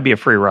guy. I'd be a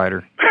free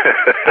rider.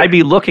 I'd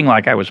be looking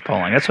like I was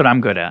pulling. That's what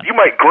I'm good at. You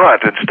might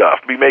grunt and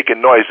stuff, be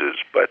making noises,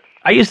 but...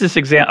 I use this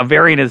a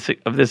variant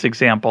of this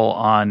example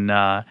on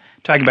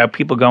talking about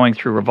people going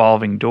through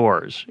revolving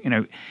doors.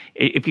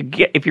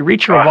 If you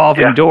reach a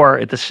revolving door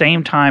at the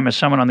same time as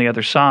someone on the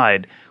other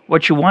side,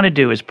 what you want to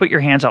do is put your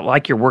hands out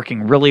like you're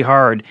working really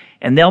hard,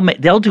 and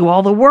they'll do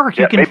all the work.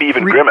 Yeah, maybe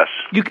even grimace.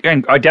 You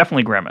can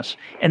definitely grimace,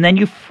 and then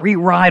you free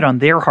ride on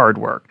their hard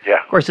work.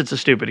 Yeah. Of course, it's a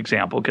stupid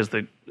example because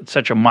it's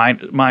such a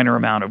minor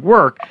amount of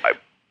work.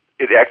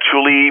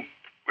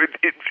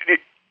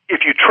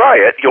 If you try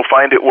it, you'll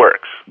find it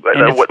works.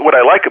 What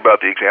I like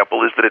about the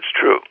example is that it's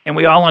true. And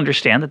we all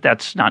understand that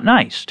that's not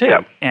nice, too.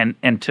 Yeah. And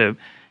to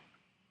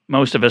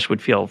most of us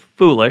would feel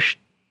foolish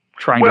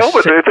trying to...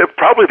 But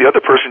probably the other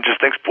person just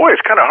thinks, boy,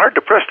 it's kind of hard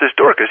to press this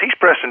door because he's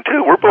pressing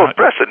too. We're both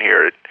pressing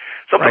here.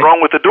 Something wrong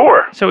with the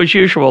door. So as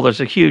usual,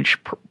 there's a huge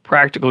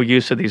practical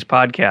use of these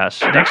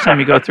podcasts. Next time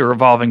you go through a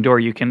revolving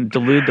door, you can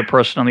delude the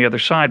person on the other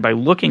side by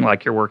looking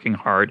like you're working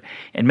hard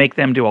and make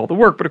them do all the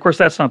work. But of course,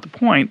 that's not the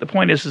point. The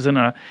point is in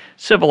a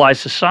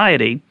civilized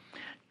society,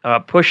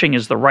 pushing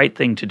is the right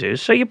thing to do.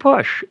 So you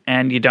push,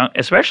 and you don't,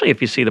 especially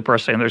if you see the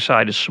person on the other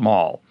side is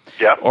small,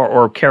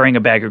 or carrying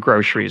a bag of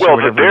groceries. Well, or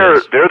whatever it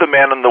is. They're the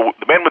man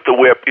with the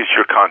whip is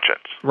your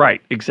conscience.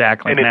 Right,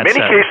 exactly. And in many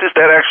cases,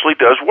 that actually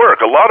does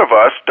work. A lot of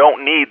us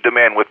don't need the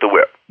man with the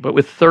whip. But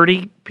with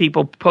 30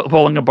 people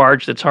pulling a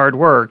barge that's hard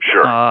work,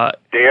 sure,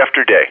 day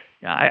after day.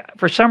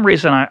 For some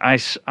reason,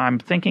 I'm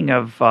thinking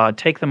of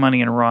Take the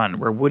Money and Run,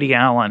 where Woody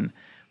Allen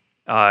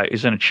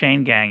is in a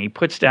chain gang. He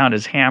puts down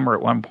his hammer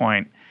at one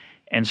point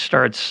and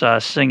starts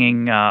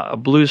singing a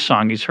blues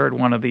song. He's heard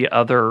one of the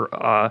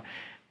other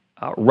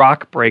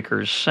rock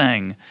breakers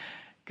sing.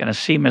 Going to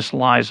see Miss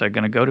Liza,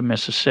 going to go to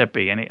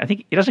Mississippi. And I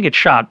think he doesn't get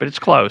shot, but it's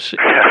close.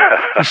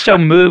 He's so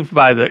moved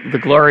by the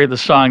glory of the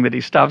song that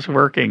he stops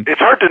working. It's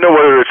hard to know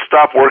whether it's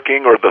stop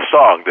working or the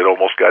song that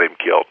almost got him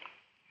killed.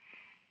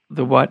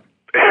 The what?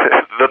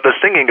 the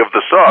singing of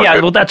the song. Yeah,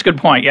 well, that's a good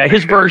point. Yeah,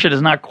 his version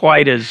is not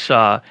quite as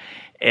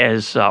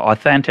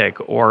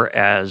authentic or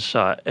as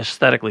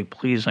aesthetically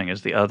pleasing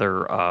as the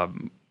other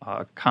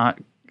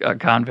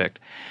convict.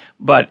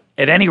 But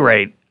at any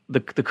rate,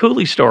 the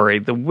Cooley story,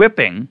 the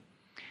whipping,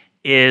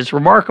 is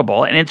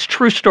remarkable, and it's a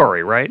true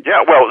story, right?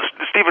 Yeah, well,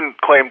 Stephen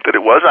claimed that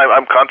it was.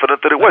 I'm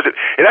confident that it was.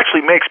 It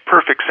actually makes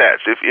perfect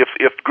sense.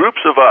 If groups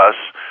of us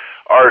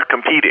are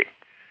competing,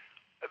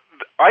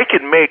 I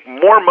can make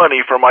more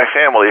money for my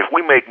family if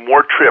we make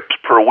more trips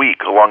per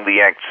week along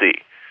the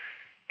Yangtze.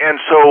 And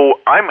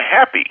so I'm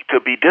happy to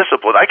be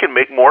disciplined. I can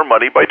make more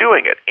money by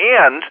doing it.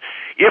 And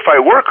if I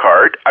work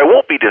hard, I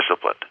won't be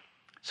disciplined.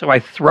 So I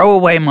throw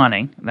away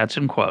money, that's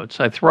in quotes,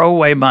 I throw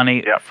away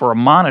money for a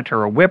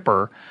monitor, a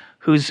whipper,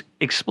 whose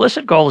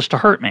explicit goal is to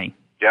hurt me.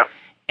 Yeah.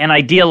 And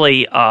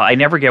ideally, I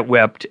never get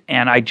whipped,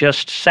 and I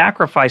just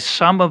sacrifice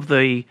some of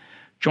the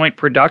joint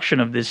production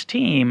of this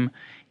team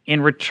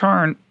in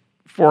return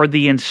for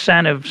the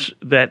incentives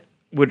that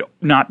would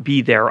not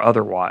be there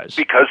otherwise.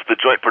 Because the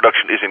joint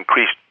production is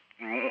increased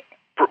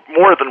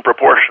more than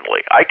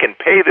proportionally. I can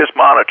pay this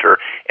monitor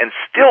and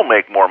still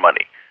make more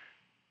money.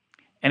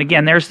 And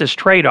again, there's this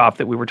trade-off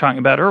that we were talking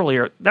about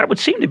earlier. That would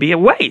seem to be a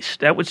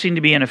waste. That would seem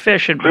to be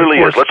inefficient. Clearly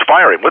is. Let's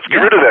fire him. Let's get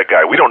rid of that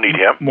guy. We don't need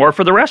him. More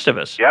for the rest of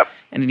us. Yep.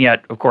 And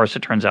yet, of course,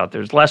 it turns out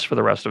there's less for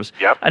the rest of us.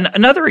 Yep.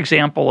 Another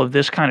example of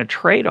this kind of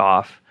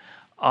trade-off,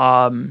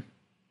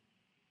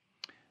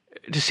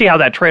 to see how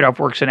that trade-off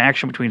works in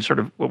action between sort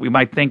of what we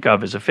might think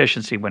of as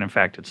efficiency when in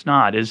fact it's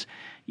not, is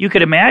you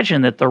could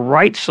imagine that the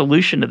right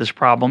solution to this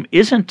problem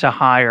isn't to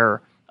hire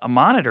a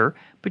monitor,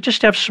 but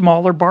just have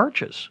smaller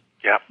barges.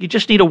 Yeah. You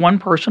just need a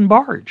one-person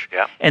barge.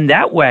 Yeah. And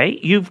that way,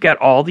 you've got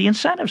all the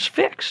incentives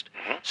fixed.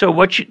 Mm-hmm. So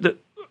what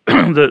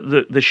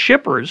the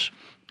shippers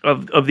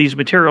of these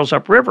materials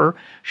upriver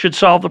should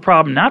solve the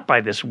problem not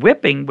by this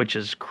whipping, which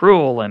is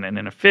cruel and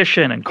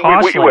inefficient and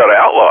costly. We ought to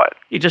outlaw it.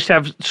 You just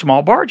have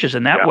small barges,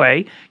 and that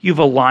way you've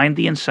aligned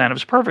the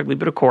incentives perfectly.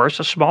 But of course,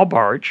 a small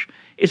barge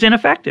is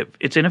ineffective.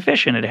 It's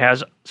inefficient. It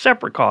has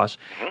separate costs.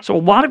 Mm-hmm. So a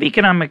lot of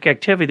economic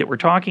activity that we're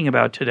talking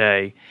about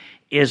today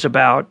is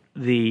about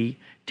the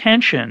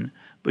tension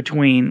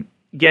between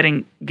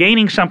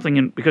gaining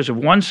something because of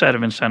one set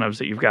of incentives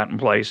that you've got in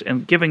place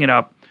and giving it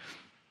up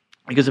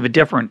because of a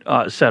different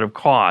set of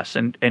costs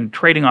and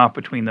trading off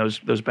between those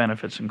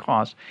benefits and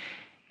costs.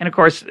 And of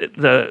course,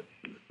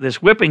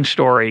 this whipping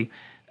story,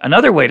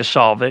 another way to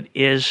solve it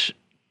is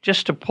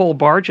just to pull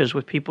barges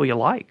with people you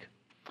like,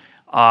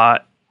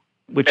 and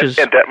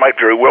that might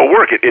very well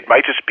work. It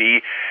might just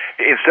be,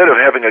 instead of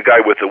having a guy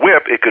with a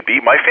whip, it could be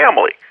my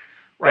family.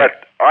 Right.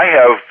 But I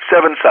have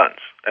 7 sons,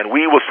 and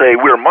we will say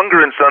we're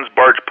Munger and Sons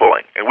barge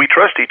pulling, and we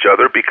trust each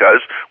other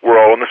because we're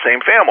all in the same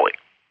family.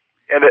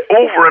 And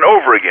over and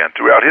over again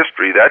throughout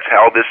history, that's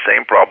how this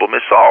same problem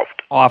is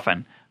solved.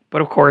 Often.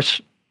 But of course,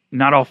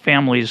 not all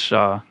families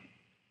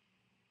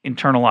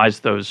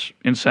internalize those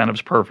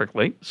incentives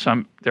perfectly.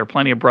 There are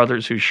plenty of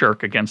brothers who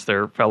shirk against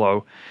their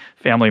fellow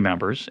family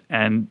members,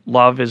 and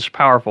love is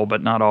powerful,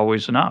 but not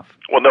always enough.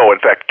 Well, no, in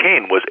fact,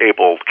 Cain was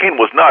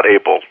not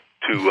able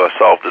to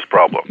solve this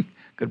problem.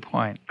 Good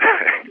point.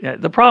 Yeah,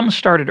 the problem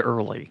started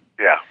early.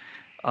 Yeah.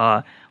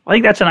 I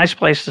think that's a nice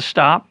place to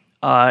stop.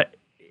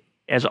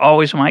 As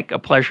always, Mike, a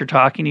pleasure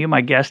talking to you.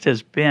 My guest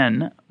has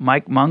been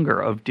Mike Munger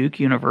of Duke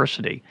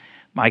University.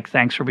 Mike,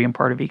 thanks for being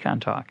part of Econ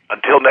Talk.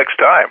 Until next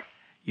time.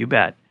 You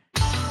bet.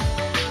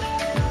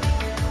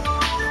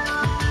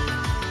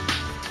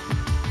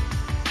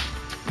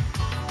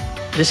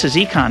 This is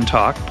Econ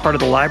Talk, part of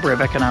the Library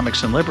of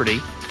Economics and Liberty.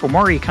 For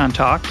more Econ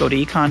Talk, go to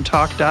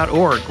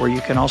econtalk.org, where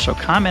you can also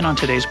comment on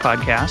today's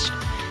podcast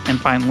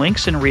and find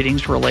links and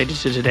readings related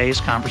to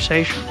today's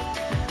conversation.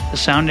 The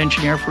sound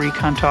engineer for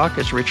Econ Talk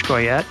is Rich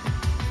Goyette.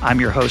 I'm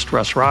your host,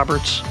 Russ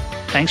Roberts.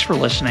 Thanks for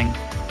listening.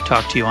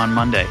 Talk to you on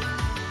Monday.